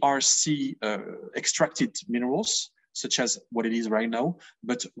DRC extracted minerals, such as what it is right now,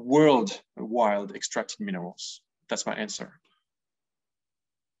 but worldwide extracted minerals. That's my answer.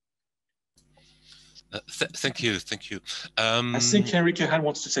 Thank you. I think Henrike Hahn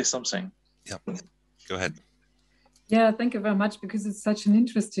wants to say something. Yeah, go ahead. Yeah, thank you very much, because it's such an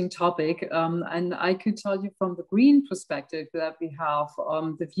interesting topic. And I could tell you from the green perspective that we have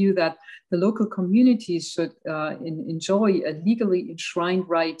the view that the local communities should enjoy a legally enshrined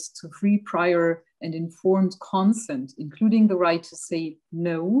right to free, prior, and informed consent, including the right to say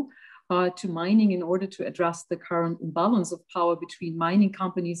no to mining in order to address the current imbalance of power between mining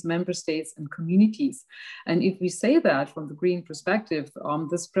companies, member states, and communities. And if we say that from the green perspective,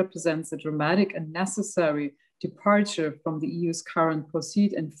 this represents a dramatic and necessary departure from the EU's current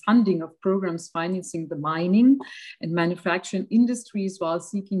pursuit and funding of programs financing the mining and manufacturing industries while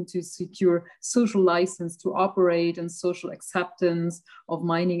seeking to secure social license to operate and social acceptance of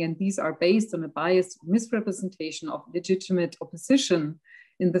mining. And these are based on a biased misrepresentation of legitimate opposition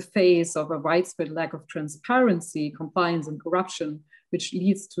in the face of a widespread lack of transparency, compliance, and corruption, which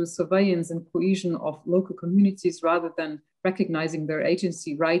leads to surveillance and cohesion of local communities rather than recognizing their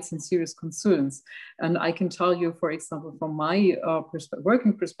agency rights and serious concerns. And I can tell you, for example, from my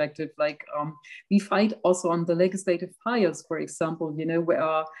working perspective, we fight also on the legislative files, for example, we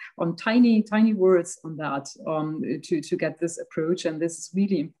are on tiny words on that to get this approach. And this is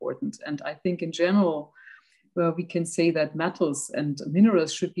really important. And I think in general, we can say that metals and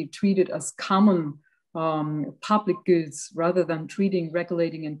minerals should be treated as common public goods rather than treating,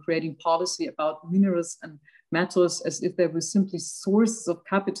 regulating, and creating policy about minerals and metals as if they were simply sources of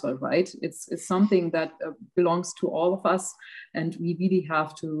capital, right? It's something that belongs to all of us, and we really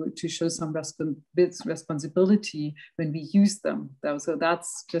have to show some responsibility when we use them. So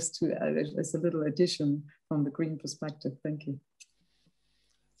that's just as a little addition from the green perspective. Thank you.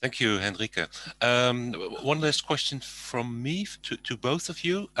 Thank you, Henrike. One last question from me to both of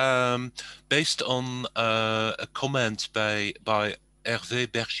you, based on a comment by Hervé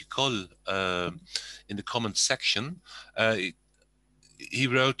Bergicol in the comment section. He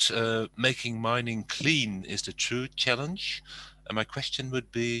wrote, making mining clean is the true challenge. And my question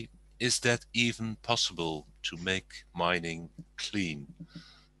would be, is that even possible to make mining clean?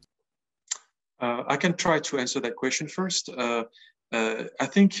 I can try to answer that question first. I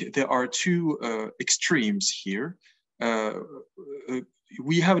think there are two extremes here.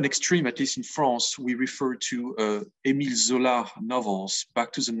 We have an extreme, at least in France, we refer to Émile Zola novels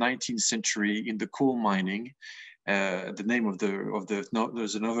back to the 19th century in the coal mining. The name of the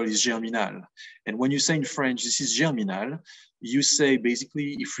novel is Germinal. And when you say in French, this is Germinal, you say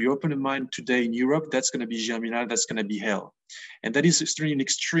basically, if we open a mine today in Europe, that's going to be Germinal, that's going to be hell. And that is an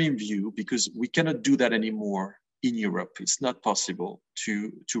extreme view because we cannot do that anymore in Europe. It's not possible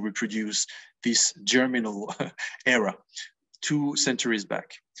to reproduce this germinal era 2 centuries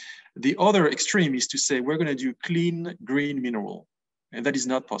back. The other extreme is to say we're going to do clean green mineral, and that is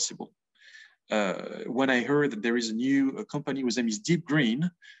not possible. When I heard that there is a new company whose name is Deep Green,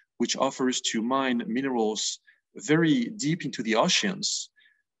 which offers to mine minerals very deep into the oceans,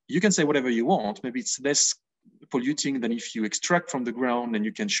 you can say whatever you want. Maybe it's less polluting than if you extract from the ground and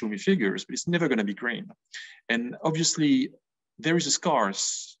you can show me figures, but it's never going to be green. And obviously, there is a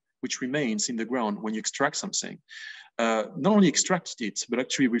scarce which remains in the ground when you extract something. Not only extract it, but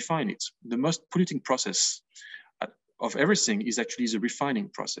actually refine it. The most polluting process of everything is actually the refining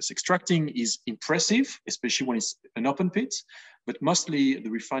process. Extracting is impressive, especially when it's an open pit, but mostly the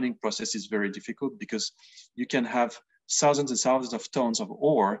refining process is very difficult because you can have thousands and thousands of tons of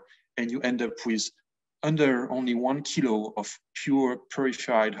ore and you end up with under only 1 kilo of pure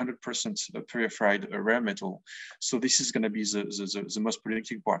purified, 100% purified rare metal. So this is going to be the most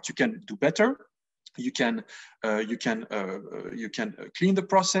polluting part. You can do better. You can clean the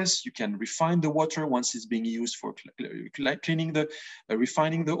process. You can refine the water once it's being used for cleaning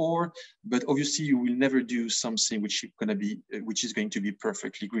refining the ore. But obviously, you will never do something which is going to be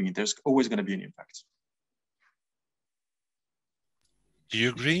perfectly green. There's always going to be an impact. Do you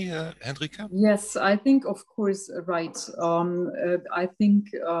agree, Henrike? Yes, I think, of course, right. I think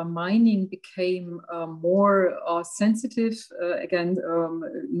mining became more sensitive, again,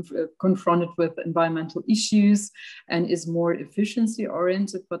 confronted with environmental issues and is more efficiency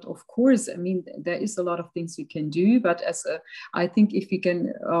oriented. But of course, I mean, there is a lot of things we can do. But I think if we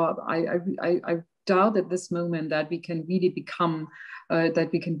can, I doubt at this moment that we can really become that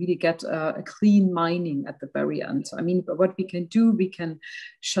we can really get a clean mining at the very end. I mean, what we can do, we can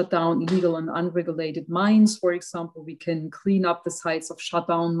shut down illegal and unregulated mines, for example. We can clean up the sites of shut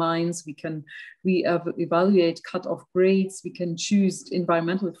down mines. We can evaluate cut-off grades. We can choose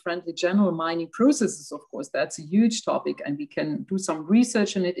environmentally friendly general mining processes, of course. That's a huge topic, and we can do some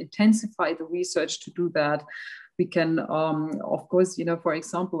research in it, intensify the research to do that. We can, of course, you know, for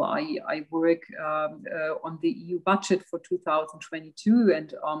example, I work on the EU budget for 2022,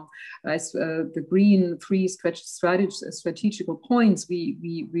 and as the green 3 strategical points, we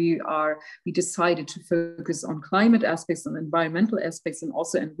decided to focus on climate aspects and environmental aspects, and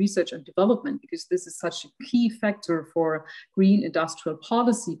also in research and development, because this is such a key factor for green industrial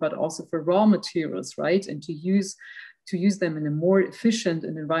policy, but also for raw materials, right? And to use them in a more efficient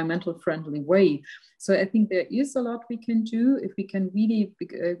and environmental friendly way. So I think there is a lot we can do if we can really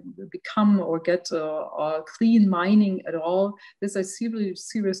become or get clean mining at all. This I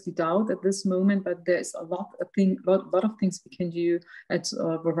seriously doubt at this moment, but there's a lot of things we can do at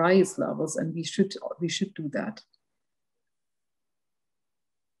various levels, and we should do that.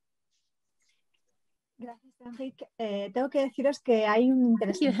 Henrike. Tengo que deciros que hay un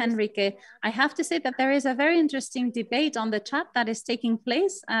Thank you, Henrike. I have to say that there is a very interesting debate on the chat that is taking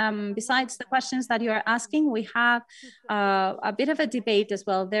place. Besides the questions that you are asking, we have a bit of a debate as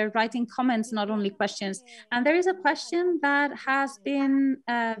well. They're writing comments, not only questions. And there is a question that has been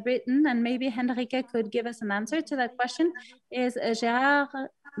written, and maybe Henrike could give us an answer to that question, is Gérard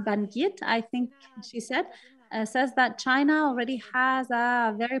Banguiet, I think she said, says that China already has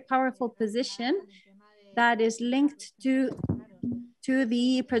a very powerful position that is linked to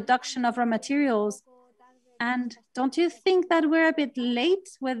the production of raw materials. And don't you think that we're a bit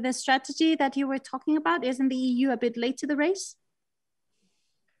late with the strategy that you were talking about? Isn't the EU a bit late to the race?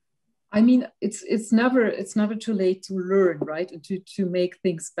 I mean, it's never too late to learn, right? And to make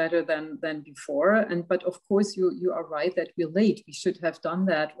things better than before. But of course, you are right that we're late. We should have done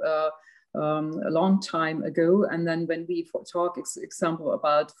that a long time ago. And then when we talk, for example,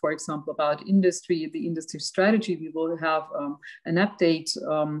 about industry, the industry strategy, we will have an update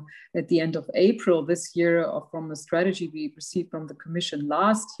at the end of April this year from a strategy we received from the Commission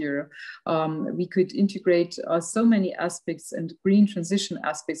last year. We could integrate so many aspects and green transition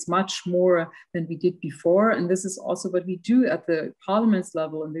aspects much more than we did before. And this is also what we do at the Parliament's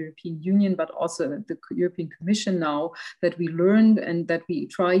level in the European Union, but also at the European Commission now, that we learned and that we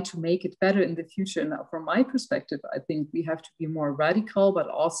try to make it better in the future. Now, from my perspective, I think we have to be more radical, but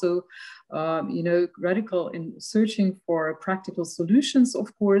also radical in searching for practical solutions,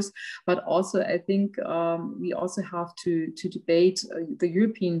 of course, but also I think we also have to debate the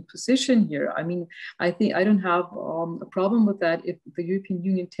European position here. I mean, I think I don't have a problem with that if the European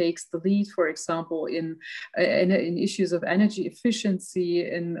Union takes the lead, for example, in issues of energy efficiency,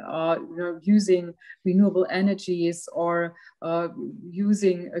 in using renewable energies, or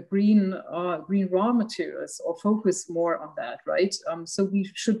using green raw materials, or focus more on that, right? So we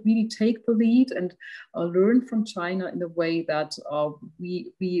should really take the lead and learn from China in a way that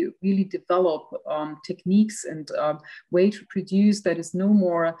we really develop techniques and way to produce that is no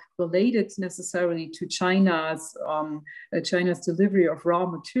more related necessarily to China's delivery of raw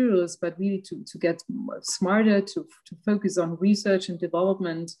materials, but really to get smarter, to focus on research and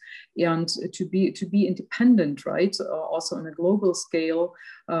development, and to be independent, right? Also on a global scale,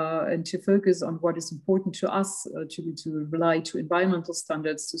 and to focus on what is important to us, to rely to environmental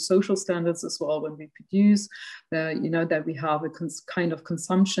standards, to social standards as well when we produce, that we have a kind of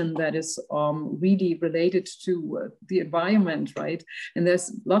consumption that is really related to the environment, right? And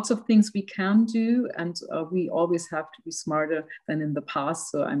there's lots of things we can do, and we always have to be smarter than in the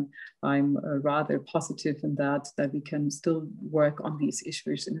past. So I'm rather positive in that we can still work on these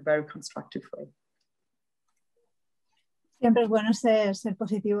issues in a very constructive way. Siempre es bueno ser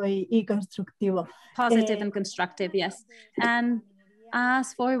positivo y constructivo. Positive and constructive, yes. And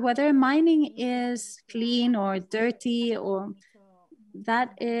as for whether mining is clean or dirty, or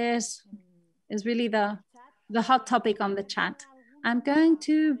that is really the hot topic on the chat. I'm going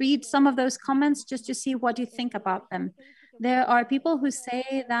to read some of those comments just to see what you think about them. There are people who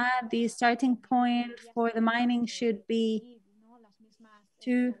say that the starting point for the mining should be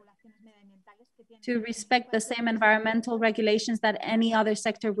to respect the same environmental regulations that any other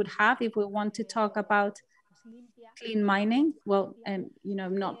sector would have if we want to talk about clean mining. Well, and you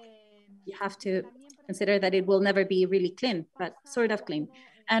have to consider that it will never be really clean, but sort of clean.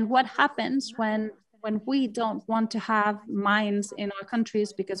 And what happens when we don't want to have mines in our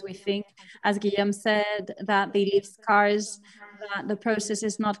countries because we think, as Guillaume said, that they leave scars, that the process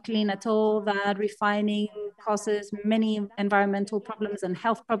is not clean at all, that refining causes many environmental problems and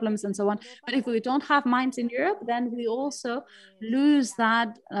health problems and so on. But if we don't have mines in Europe, then we also lose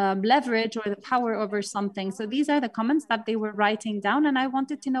that leverage or the power over something. So these are the comments that they were writing down, and I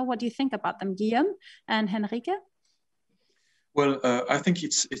wanted to know what you think about them, Guillaume and Henrike. Well, I think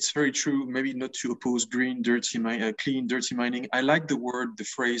it's very true. Maybe not to oppose clean, dirty mining. I like the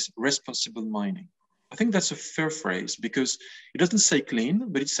phrase responsible mining. I think that's a fair phrase because it doesn't say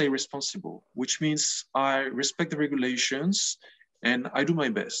clean, but it says responsible, which means I respect the regulations and I do my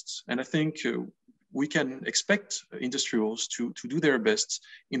best. And I think we can expect industrials to do their best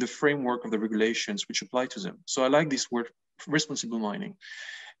in the framework of the regulations which apply to them. So I like this word, responsible mining.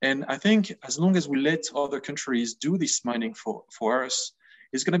 And I think as long as we let other countries do this mining for us,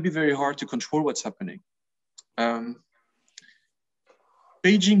 it's going to be very hard to control what's happening.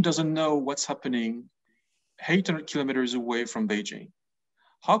 Beijing doesn't know what's happening 800 kilometers away from Beijing.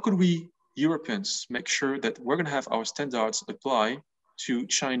 How could we Europeans make sure that we're going to have our standards apply to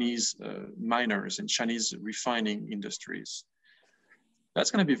Chinese miners and Chinese refining industries? That's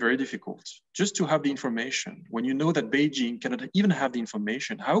going to be very difficult just to have the information. When you know that Beijing cannot even have the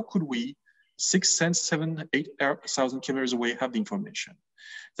information, how could we 6,000, 7,000, 8,000 kilometers away have the information?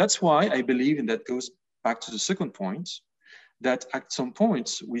 That's why I believe, and that goes back to the second point, that at some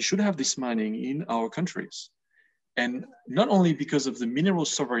point we should have this mining in our countries. And not only because of the mineral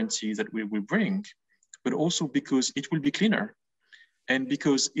sovereignty that we will bring, but also because it will be cleaner. And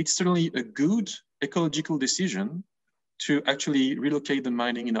because it's certainly a good ecological decision to actually relocate the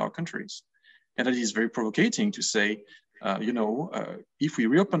mining in our countries. And that is very provocating to say, if we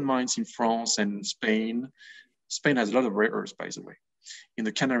reopen mines in France and Spain has a lot of rare earths, by the way, in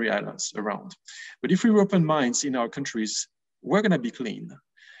the Canary Islands around. But if we reopen mines in our countries, we're gonna be clean.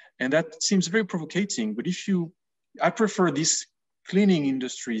 And that seems very provocating, but I prefer this cleaning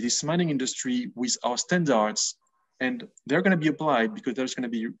industry, this mining industry with our standards, and they're going to be applied because there's going to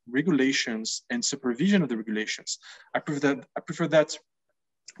be regulations and supervision of the regulations. I prefer that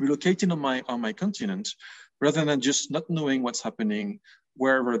relocating on my continent rather than just not knowing what's happening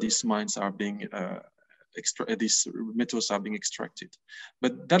wherever these mines are being these metals are being extracted.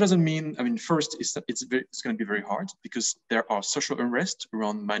 But that doesn't mean, first, it's going to be very hard because there are social unrest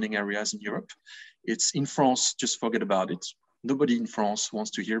around mining areas in Europe. It's in France, just forget about it. Nobody in France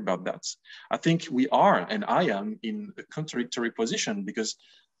wants to hear about that. I think we are, and I am, in a contradictory position because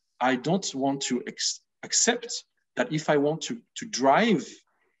I don't want to accept that if I want to drive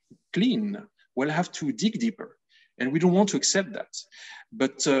clean, well, I have to dig deeper. And we don't want to accept that.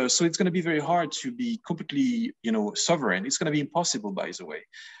 But so it's going to be very hard to be completely, sovereign. It's going to be impossible, by the way,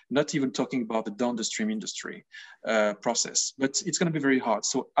 not even talking about the downstream industry process, but it's going to be very hard.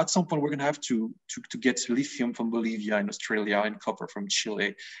 So at some point, we're going to have to get lithium from Bolivia and Australia, and copper from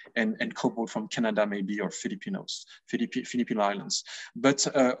Chile, and cobalt from Canada, maybe, or Philippine Islands. But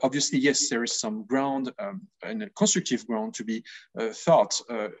obviously, yes, there is some ground and a constructive ground to be thought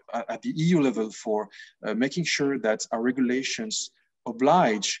at the EU level for making sure that our regulations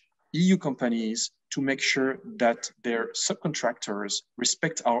oblige EU companies to make sure that their subcontractors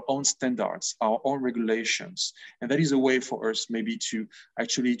respect our own standards, our own regulations. And that is a way for us maybe to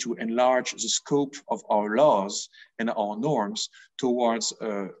actually to enlarge the scope of our laws and our norms towards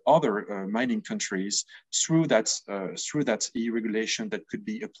other mining countries through that EU regulation that could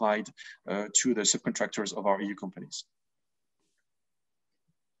be applied to the subcontractors of our EU companies.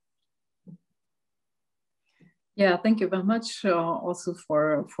 Yeah, thank you very much also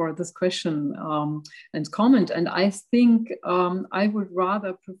for this question and comment. And I think I would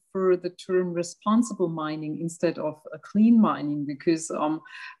rather prefer the term responsible mining instead of clean mining, because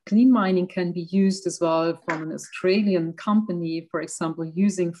clean mining can be used as well from an Australian company, for example,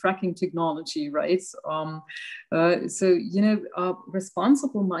 using fracking technology, right? So,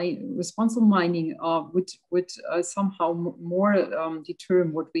 responsible mining would somehow more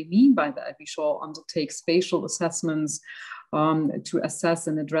determine what we mean by that. We shall undertake spatial assessments to assess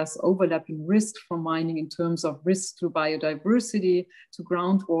and address overlapping risks from mining in terms of risks to biodiversity, to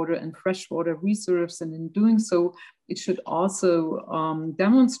groundwater and freshwater reserves. And in doing so, it should also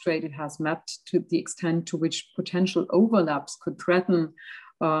demonstrate it has mapped to the extent to which potential overlaps could threaten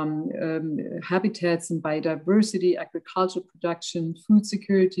habitats and biodiversity, agricultural production, food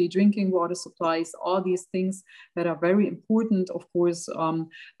security, drinking water supplies, all these things that are very important, of course,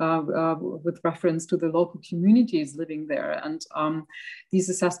 with reference to the local communities living there. And these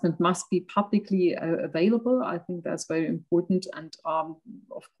assessments must be publicly available. I think that's very important. And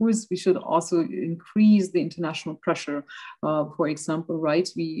of course, we should also increase the international pressure. For example, right,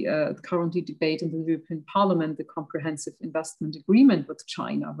 we currently debate in the European Parliament the comprehensive investment agreement with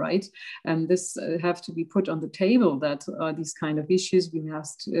China. Right, and this have to be put on the table, that these kind of issues, we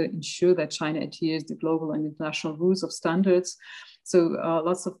must ensure that China adheres to global and international rules of standards. So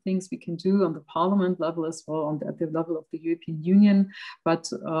lots of things we can do on the Parliament level as well, at the level of the European Union. But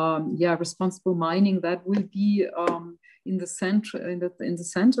yeah, responsible mining, that will be in the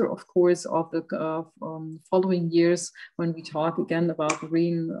center, of course, of the following years, when we talk again about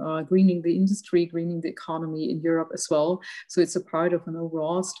greening the industry, greening the economy in Europe as well. So it's a part of an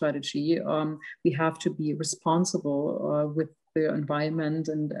overall strategy. We have to be responsible with the environment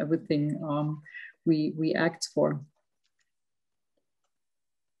and everything we act for.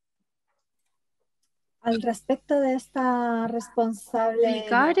 Regarding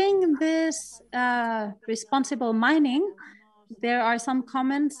this responsible mining, there are some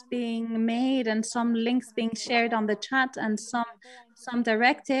comments being made and some links being shared on the chat, and some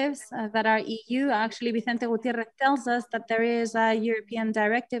directives that are EU. Actually, Vicente Gutierrez tells us that there is a European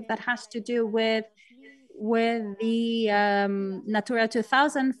directive that has to do with the Natura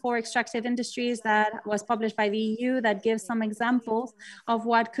 2000 for extractive industries, that was published by the EU, that gives some examples of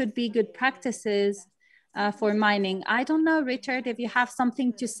what could be good practices for mining. I don't know, Richard, if you have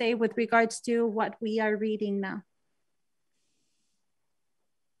something to say with regards to what we are reading now.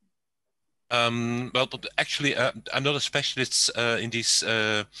 Well, actually, I'm not a specialist in these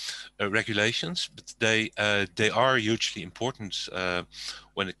regulations, but they are hugely important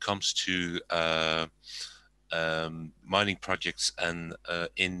when it comes to mining projects and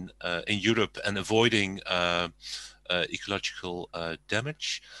in Europe, and avoiding ecological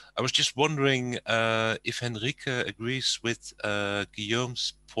damage. I was just wondering if Henrike agrees with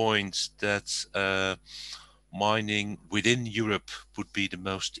Guillaume's point that mining within Europe would be the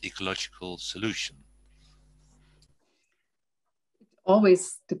most ecological solution.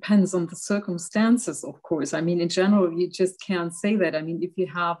 Always depends on the circumstances, of course. I mean, in general, you just can't say that. I mean, if you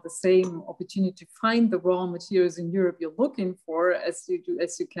have the same opportunity to find the raw materials in Europe you're looking for as you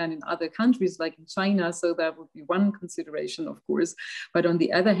can in other countries, like in China, so that would be one consideration, of course. But on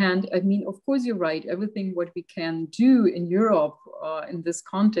the other hand, I mean, of course, you're right. Everything what we can do in Europe in this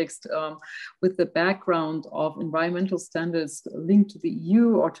context, with the background of environmental standards linked to the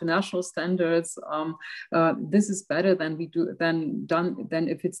EU or to national standards, this is better than done than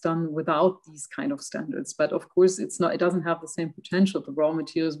if it's done without these kind of standards. But of course, it doesn't have the same potential. The raw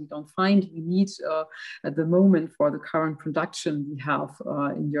materials we don't find, we need at the moment for the current production we have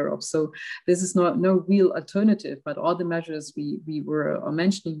in Europe. So this is no real alternative, but all the measures we were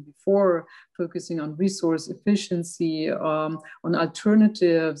mentioning before, focusing on resource efficiency, on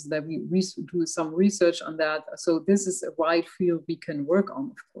alternatives, that we do some research on that. So this is a wide field we can work on,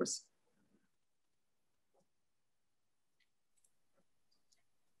 of course.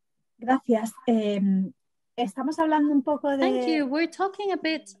 Gracias. Estamos hablando un poco de... Thank you. We're talking a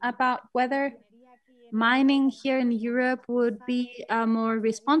bit about whether mining here in Europe would be a more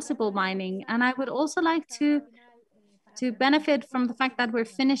responsible mining. And I would also like to benefit from the fact that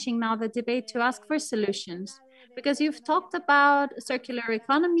we're finishing now the debate to ask for solutions. Because you've talked about circular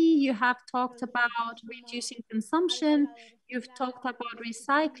economy, you have talked about reducing consumption, you've talked about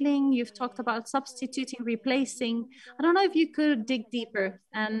recycling, you've talked about substituting, replacing. I don't know if you could dig deeper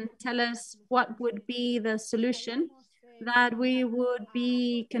and tell us what would be the solution that we would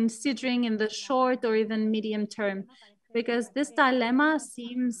be considering in the short or even medium term, because this dilemma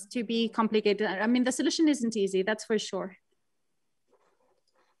seems to be complicated. I mean, the solution isn't easy, that's for sure.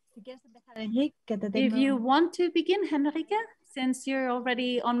 If you want to begin, Henrike, since you're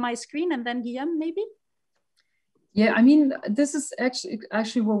already on my screen, and then Guillaume, maybe? Yeah, I mean, this is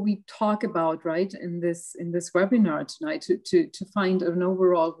actually what we talk about, right, in this webinar tonight, to find an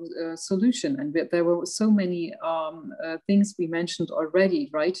overall solution. And there were so many things we mentioned already,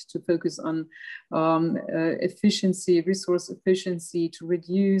 right, to focus on efficiency, resource efficiency, to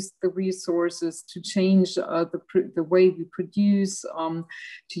reduce the resources, to change the way we produce,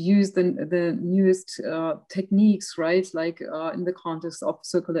 to use the newest techniques, right, like in the context of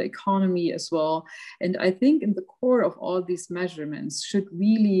circular economy as well. And I think in the core of all these measurements should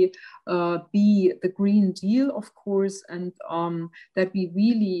really be the Green Deal, of course, and that we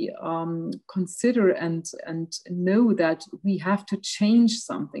really consider and know that we have to change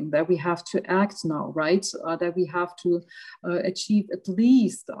something, that we have to act now, right? That we have to achieve at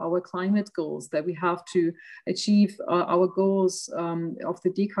least our climate goals, that we have to achieve our goals of the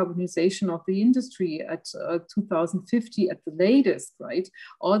decarbonization of the industry at 2050 at the latest, right?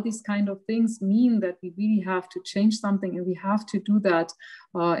 All these kind of things mean that we really have to change something, and we have to do that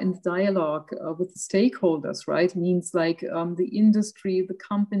in dialogue with the stakeholders, right? Means like the industry, the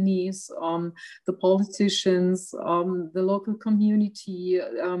companies, the politicians, the local community,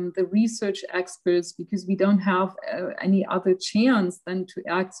 the research experts, because we don't have any other chance than to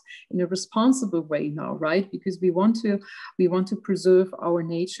act in a responsible way now, right? Because we want to preserve our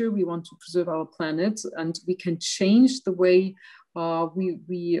nature, we want to preserve our planet, and we can change the way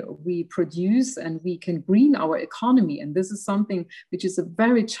we produce, and we can green our economy. And this is something which is a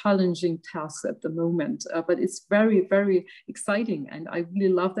very challenging task at the moment, but it's very, very exciting. And I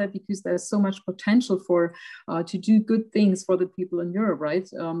really love that, because there's so much potential for to do good things for the people in Europe, right?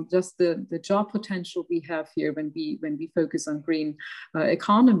 Just the job potential we have here when we focus on green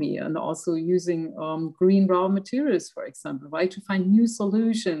economy, and also using green raw materials, for example, right? To find new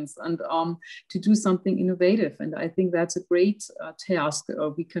solutions and to do something innovative. And I think that's a great task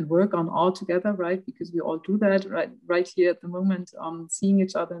we can work on all together, right? Because we all do that right here at the moment, seeing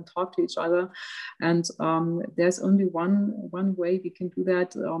each other and talk to each other. And there's only one way we can do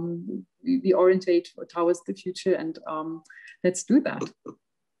that. We orientate towards the future, and let's do that.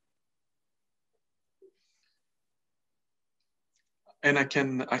 And I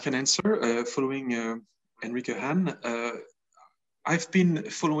can answer following Henrike Hahn. I've been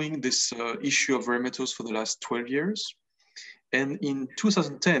following this issue of rare metals for the last 12 years. And in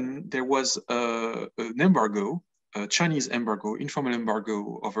 2010, there was an embargo, a Chinese embargo, informal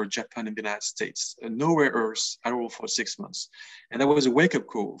embargo over Japan and the United States, no rare earths at all for 6 months. And that was a wake-up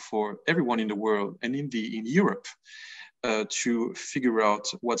call for everyone in the world and in Europe to figure out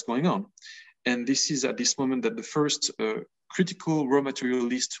what's going on. And this is at this moment that the first critical raw material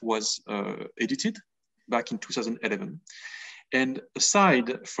list was edited back in 2011. And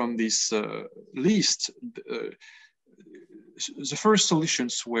aside from this list, the first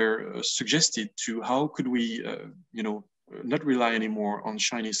solutions were suggested to how could we, not rely anymore on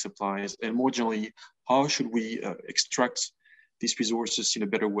Chinese supplies, and more generally, how should we extract these resources in a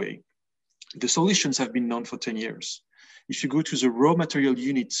better way. The solutions have been known for 10 years. If you go to the raw material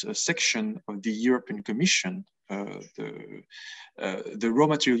units section of the European Commission, the raw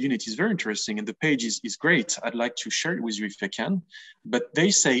material unit is very interesting, and the page is great. I'd like to share it with you if I can, but they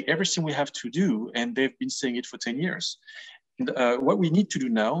say everything we have to do, and they've been saying it for 10 years. And what we need to do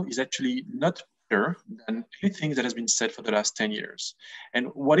now is actually not better than anything that has been said for the last 10 years. And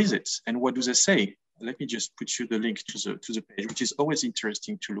what is it? And what do they say? let me just put you the link to the page, which is always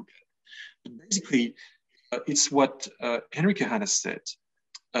interesting to look at. But basically, it's what Henrike Hahn has said,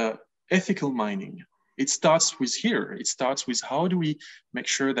 ethical mining. It starts with here. It starts with how do we make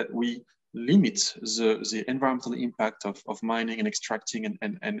sure that we limit the environmental impact of mining and extracting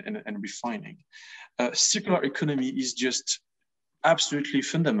and refining. Circular economy is just absolutely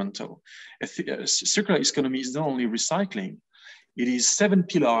fundamental. Circular economy is not only recycling, it is 7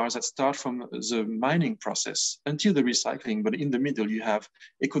 pillars that start from the mining process until the recycling, but in the middle you have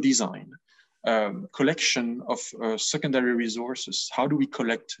eco-design, collection of secondary resources. How do we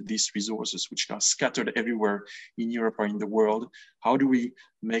collect these resources which are scattered everywhere in Europe or in the world? How do we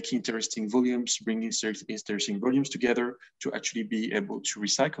make interesting volumes, bring interesting volumes together to actually be able to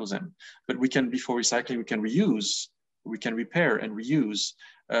recycle them? But we can, before recycling, we can reuse, we can repair and reuse.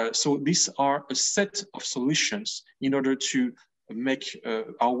 So these are a set of solutions in order to make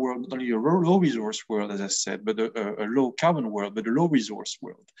our world not only a low resource world, as I said, but a low carbon world, but a low resource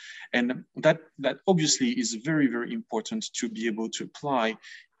world. And that obviously is very, very important to be able to apply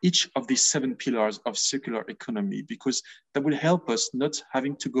each of these 7 pillars of circular economy, because that will help us not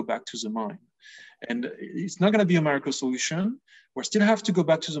having to go back to the mine. And it's not going to be a miracle solution. We still have to go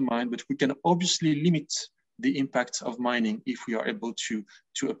back to the mine, but we can obviously limit the impact of mining if we are able to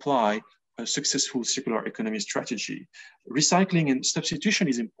apply a successful circular economy strategy. Recycling and substitution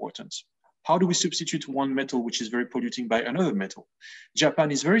is important. How do we substitute one metal which is very polluting by another metal? Japan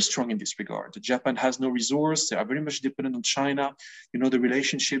is very strong in this regard. Japan has no resource. They are very much dependent on China. You know, the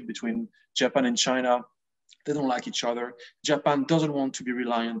relationship between Japan and China, they don't like each other. Japan doesn't want to be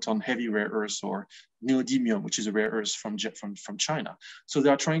reliant on heavy rare earths or neodymium, which is a rare earth from China. So they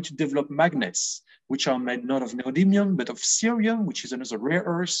are trying to develop magnets, which are made not of neodymium, but of cerium, which is another rare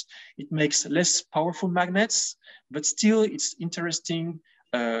earth. It makes less powerful magnets, but still it's interesting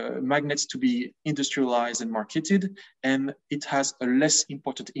magnets to be industrialized and marketed. And it has a less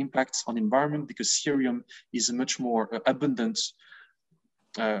important impact on environment because cerium is a much more abundant,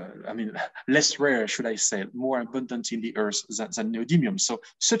 less rare, should I say, more abundant in the earth than neodymium. So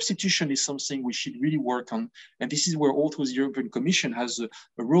substitution is something we should really work on. And this is where also the European Commission has a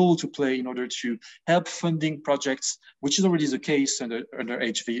role to play in order to help funding projects, which is already the case under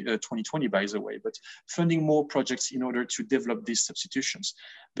HV 2020, by the way, but funding more projects in order to develop these substitutions.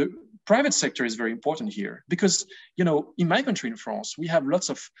 The private sector is very important here because, you know, in my country, in France, we have lots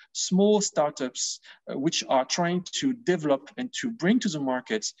of small startups which are trying to develop and to bring to the market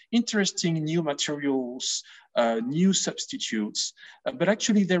interesting new materials, new substitutes, but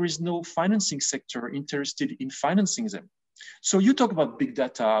actually there is no financing sector interested in financing them. So you talk about big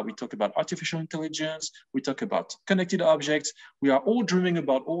data, we talk about artificial intelligence, we talk about connected objects, we are all dreaming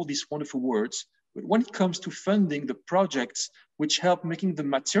about all these wonderful words, but when it comes to funding the projects which help making the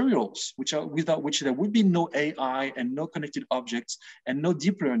materials, without which there would be no AI and no connected objects and no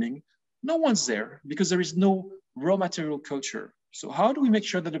deep learning, no one's there because there is no raw material culture. So how do we make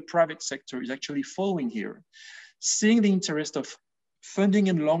sure that the private sector is actually following here? Seeing the interest of funding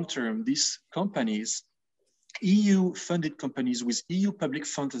in long-term these companies, EU-funded companies with EU public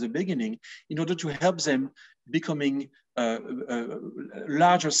funds at the beginning in order to help them becoming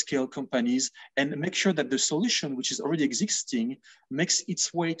larger scale companies and make sure that the solution which is already existing makes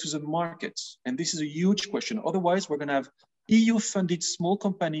its way to the market. And this is a huge question. Otherwise, we're going to have EU-funded small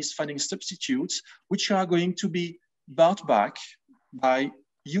companies finding substitutes, which are going to be bought back by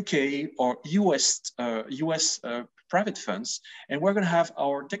UK or US private funds. And we're going to have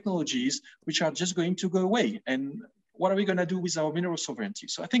our technologies, which are just going to go away. And what are we going to do with our mineral sovereignty?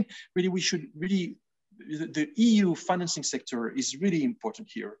 So I think really we should really, the EU financing sector is really important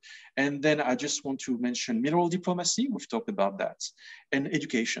here. And then I just want to mention mineral diplomacy. We've talked about that, and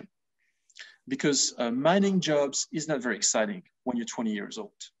education. Because mining jobs is not very exciting when you're 20 years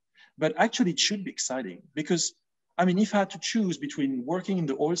old. But actually it should be exciting because, I mean, if I had to choose between working in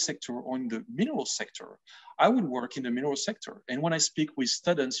the oil sector or in the mineral sector, I would work in the mineral sector. And when I speak with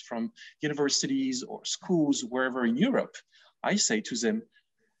students from universities or schools, wherever in Europe, I say to them,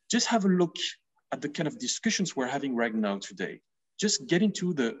 just have a look at the kind of discussions we're having right now today. Just get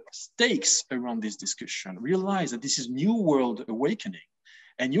into the stakes around this discussion, realize that this is new world awakening.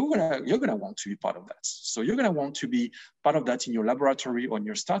 And you're gonna want to be part of that. So you're gonna want to be part of that in your laboratory or in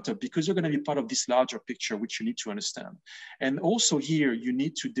your startup because you're gonna be part of this larger picture which you need to understand. And also here, you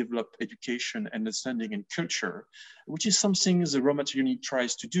need to develop education, understanding, and culture, which is something the raw material unit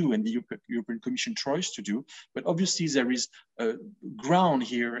tries to do and the European Commission tries to do. But obviously there is ground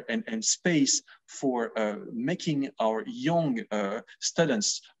here and space for making our young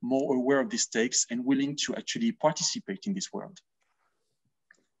students more aware of these stakes and willing to actually participate in this world.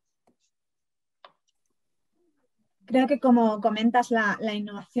 Creo que como comentas, la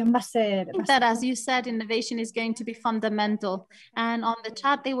innovación va a ser... I think that, as you said, innovation is going to be fundamental. And on the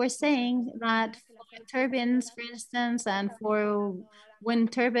chat, they were saying that for turbines, for instance, and for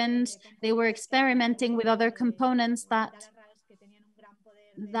wind turbines, they were experimenting with other components that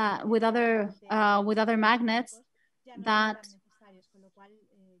with other magnets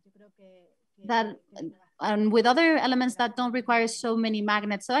and with other elements that don't require so many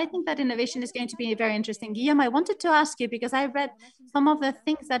magnets. So I think that innovation is going to be very interesting. Guillaume, I wanted to ask you, because I read some of the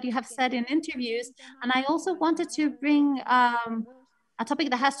things that you have said in interviews, and I also wanted to bring a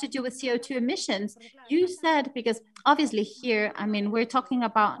topic that has to do with CO2 emissions. You said, because obviously here, I mean, we're talking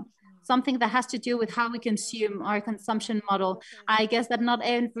about something that has to do with how we consume, our consumption model. I guess that not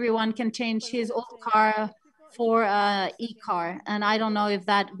everyone can change his old car for an e-car, and I don't know if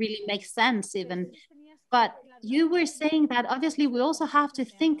that really makes sense even. But you were saying that obviously we also have to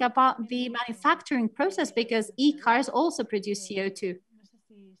think about the manufacturing process, because e-cars also produce CO2.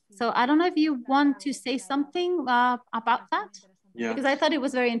 So I don't know if you want to say something about that, because I thought it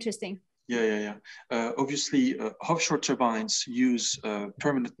was very interesting. Obviously, offshore turbines use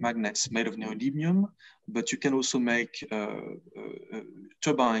permanent magnets made of neodymium, but you can also make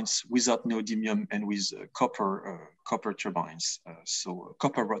turbines without neodymium and with copper turbines, so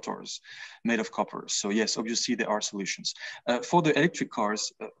copper rotors made of copper. So yes, obviously there are solutions. For the electric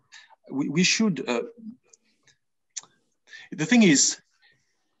cars, we should, the thing is,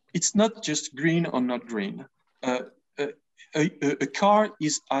 it's not just green or not green. A car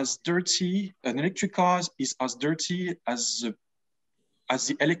is as dirty, an electric car is as dirty as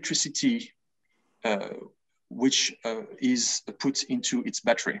the electricity which is put into its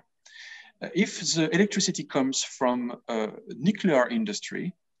battery. If the electricity comes from a nuclear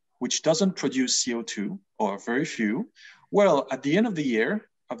industry, which doesn't produce CO2 or very few, well, at the end of the year,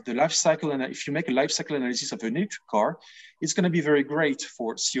 of the life cycle, and if you make a life cycle analysis of an electric car, it's going to be very great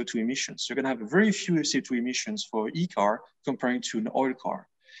for CO2 emissions. You're going to have very few CO2 emissions for an e-car comparing to an oil car,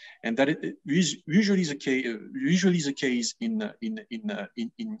 and that is usually the case in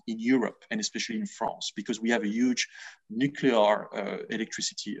Europe, and especially in France, because we have a huge nuclear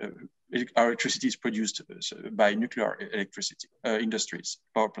electricity. Our electricity is produced by nuclear electricity industries,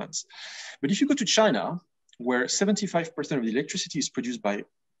 power plants. But if you go to China, where 75% of the electricity is produced by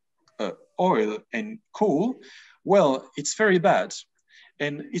oil and coal, well, it's very bad.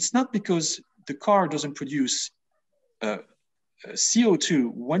 And it's not because the car doesn't produce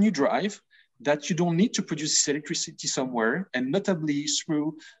CO2 when you drive that you don't need to produce this electricity somewhere, and notably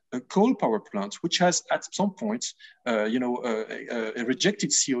through a coal power plant, which has at some point, a rejected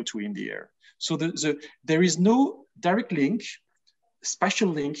CO2 in the air. So there is no direct link, spatial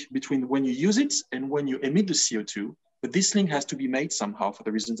link between when you use it and when you emit the CO2, but this link has to be made somehow for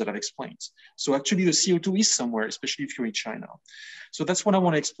the reasons that I've explained. So actually the CO2 is somewhere, especially if you're in China. So that's what I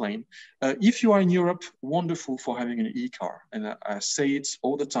want to explain. If you are in Europe, wonderful for having an e-car. And I say it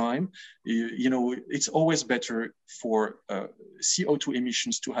all the time, it's always better for CO2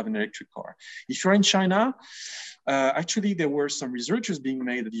 emissions to have an electric car. If you're in China, actually there were some researches being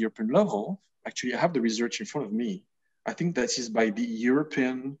made at the European level. Actually, I have the research in front of me. I think that is by the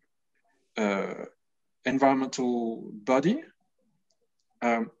European environmental body.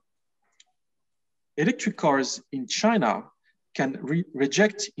 Electric cars in China can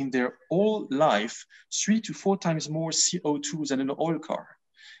reject in their whole life 3 to 4 times more CO2 than an oil car.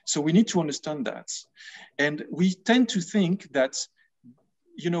 So we need to understand that. And we tend to think that,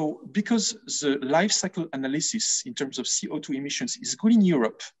 because the life cycle analysis in terms of CO2 emissions is good in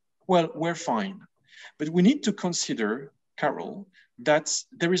Europe, well, we're fine. But we need to consider, Carol, that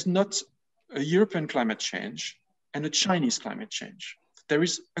there is not a European climate change and a Chinese climate change. There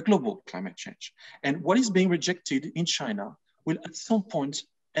is a global climate change. And what is being rejected in China will at some point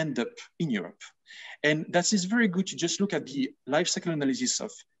end up in Europe. And that is very good to just look at the life cycle analysis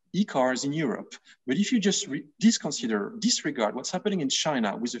of e-cars in Europe. But if you just disregard what's happening in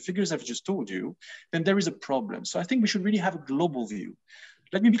China with the figures I've just told you, then there is a problem. So I think we should really have a global view.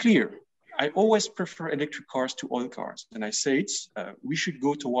 Let me be clear. I always prefer electric cars to oil cars. And I say it, we should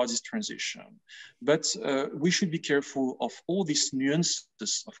go towards this transition. But we should be careful of all these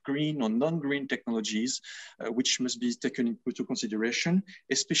nuances of green or non-green technologies, which must be taken into consideration,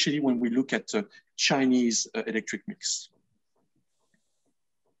 especially when we look at Chinese electric mix.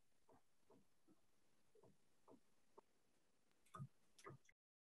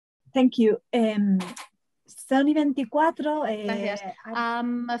 Thank you. Sony 24.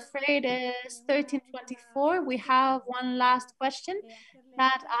 I'm afraid it's 13:24. We have one last question.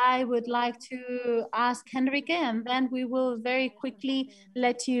 that I would like to ask Henrike, and then we will very quickly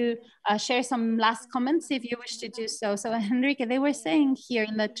let you share some last comments if you wish to do so. So Henrike, they were saying here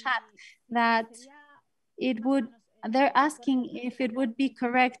in the chat that they're asking if it would be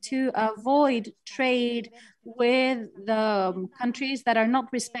correct to avoid trade with the countries that are not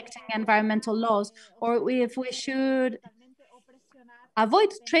respecting environmental laws, or if we should avoid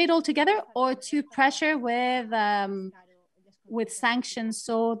trade altogether, or to pressure with sanctions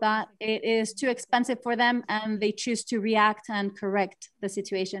so that it is too expensive for them and they choose to react and correct the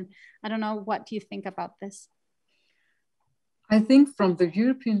situation. I don't know, what do you think about this? I think from the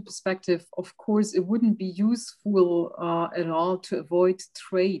European perspective, of course, it wouldn't be useful at all to avoid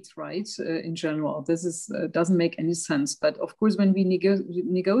trade, right? In general, this doesn't make any sense. But of course, when we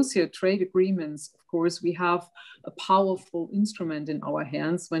negotiate trade agreements, of course, we have a powerful instrument in our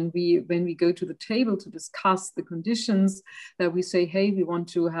hands when we go to the table to discuss the conditions that we say, hey, we want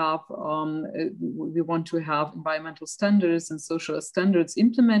to have environmental standards and social standards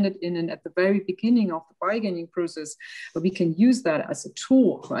implemented in, and at the very beginning of the bargaining process, we can use that as a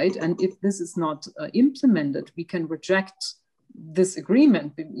tool, right? And if this is not implemented, we can reject this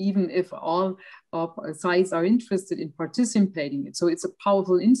agreement, even if all sides are interested in participating in it. So it's a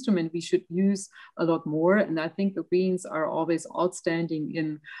powerful instrument we should use a lot more. And I think the Greens are always outstanding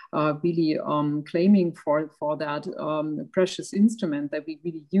in really claiming for that precious instrument, that we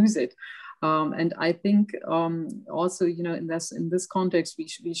really use it. And I think also, you know, in this context,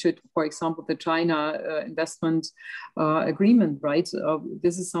 we should, for example, the China investment agreement, right?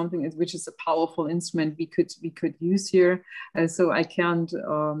 This is something which is a powerful instrument we could use here. So I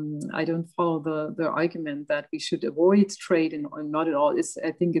don't follow the argument that we should avoid trade, and not at all.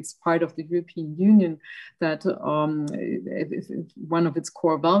 I think it's part of the European Union that one of its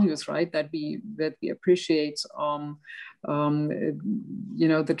core values, right? That we appreciate. You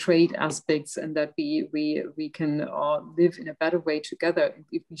know, the trade aspects, and that we can live in a better way together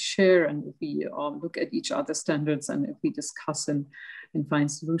if we share and if we look at each other's standards, and if we discuss and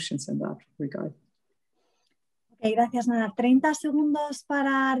find solutions in that regard. Ok, gracias, Nada. 30 segundos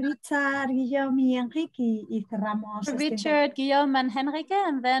para Richard, Guillaume y Henrike y cerramos. Richard, Guillaume and Henrike,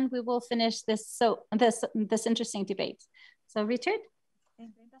 and then we will finish this interesting debate. So Richard?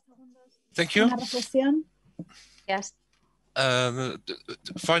 Thank you. Una reflexión. Yes. The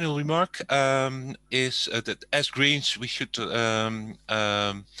final remark is that as Greens, we should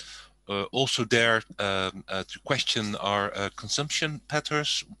also dare to question our consumption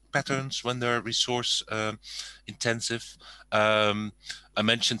patterns when they're resource intensive. I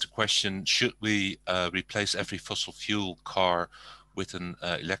mentioned the question, should we replace every fossil fuel car with an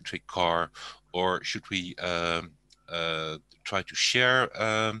electric car, or should we try to share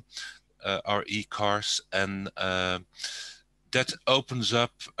our e-cars? And that opens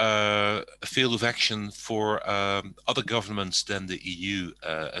up a field of action for other governments than the EU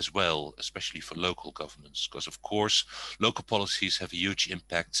as well, especially for local governments, because of course local policies have a huge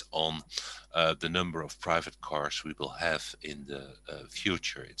impact on the number of private cars we will have in the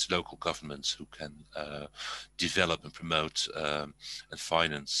future. It's local governments who can develop and promote and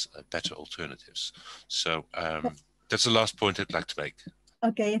finance better alternatives. So that's the last point I'd like to make.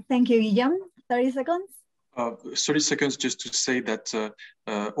 Okay, thank you, Guillaume. 30 seconds. 30 seconds just to say that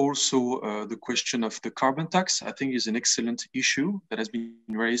also the question of the carbon tax, I think, is an excellent issue that has been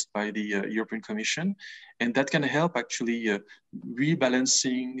raised by the European Commission, and that can help actually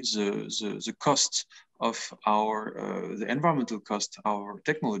rebalancing the cost of our the environmental cost of our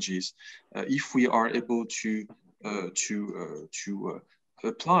technologies, if we are able to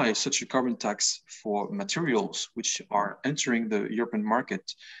apply such a carbon tax for materials which are entering the European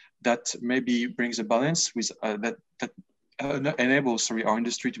market. That maybe brings a balance with that enables our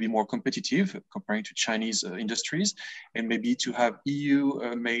industry to be more competitive comparing to Chinese industries, and maybe to have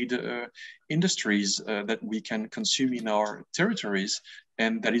EU-made industries that we can consume in our territories,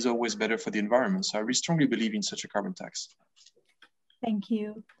 and that is always better for the environment. So I really strongly believe in such a carbon tax. Thank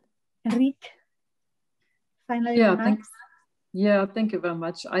you. Henrike, finally, thanks. Yeah, thank you very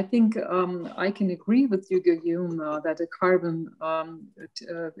much. I think I can agree with you, Guillaume, that a carbon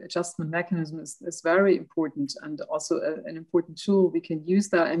adjustment mechanism is very important, and also an important tool we can use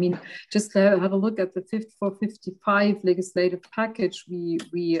that. I mean, just have a look at the Fit for 55 legislative package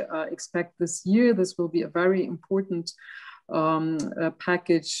we expect this year. This will be a very important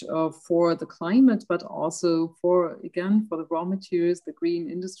package for the climate, but also for the raw materials, the green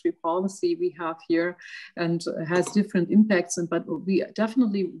industry policy we have here, and has different impacts. But we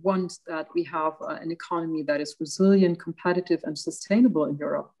definitely want that we have an economy that is resilient, competitive, and sustainable in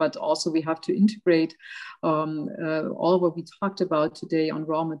Europe. But also we have to integrate all what we talked about today on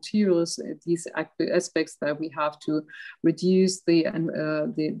raw materials, these aspects that we have to reduce the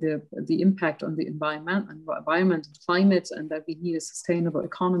impact on the environment and climate, and that we need a sustainable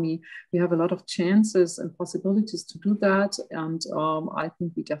economy. We have a lot of chances and possibilities to do that, and I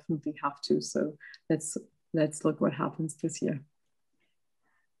think we definitely have to. So let's look what happens this year.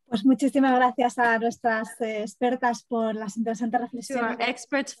 Pues muchísimas gracias a nuestras expertas por las interesantes reflexiones. To our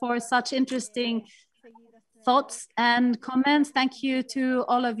experts for such interesting thoughts and comments. Thank you to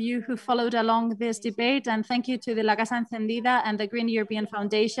all of you who followed along this debate, and thank you to the La Casa Encendida and the Green European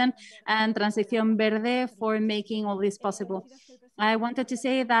Foundation and Transición Verde for making all this possible. I wanted to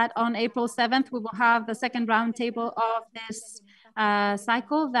say that on April 7th, we will have the second roundtable of this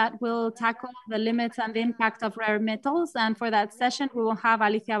cycle that will tackle the limits and the impact of rare metals. And for that session, we will have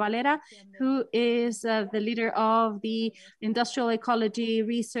Alicia Valera, who is the leader of the Industrial Ecology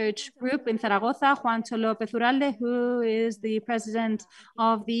Research Group in Zaragoza, Juan Cholo Pezurralde, who is the president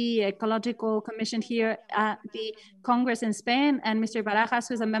of the Ecological Commission here at the Congress in Spain, and Mr. Barajas,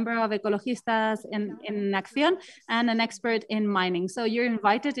 who is a member of Ecologistas en Acción and an expert in mining. So you're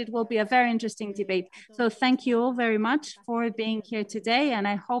invited. It will be a very interesting debate. So thank you all very much for being here today, and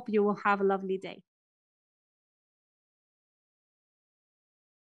I hope you will have a lovely day.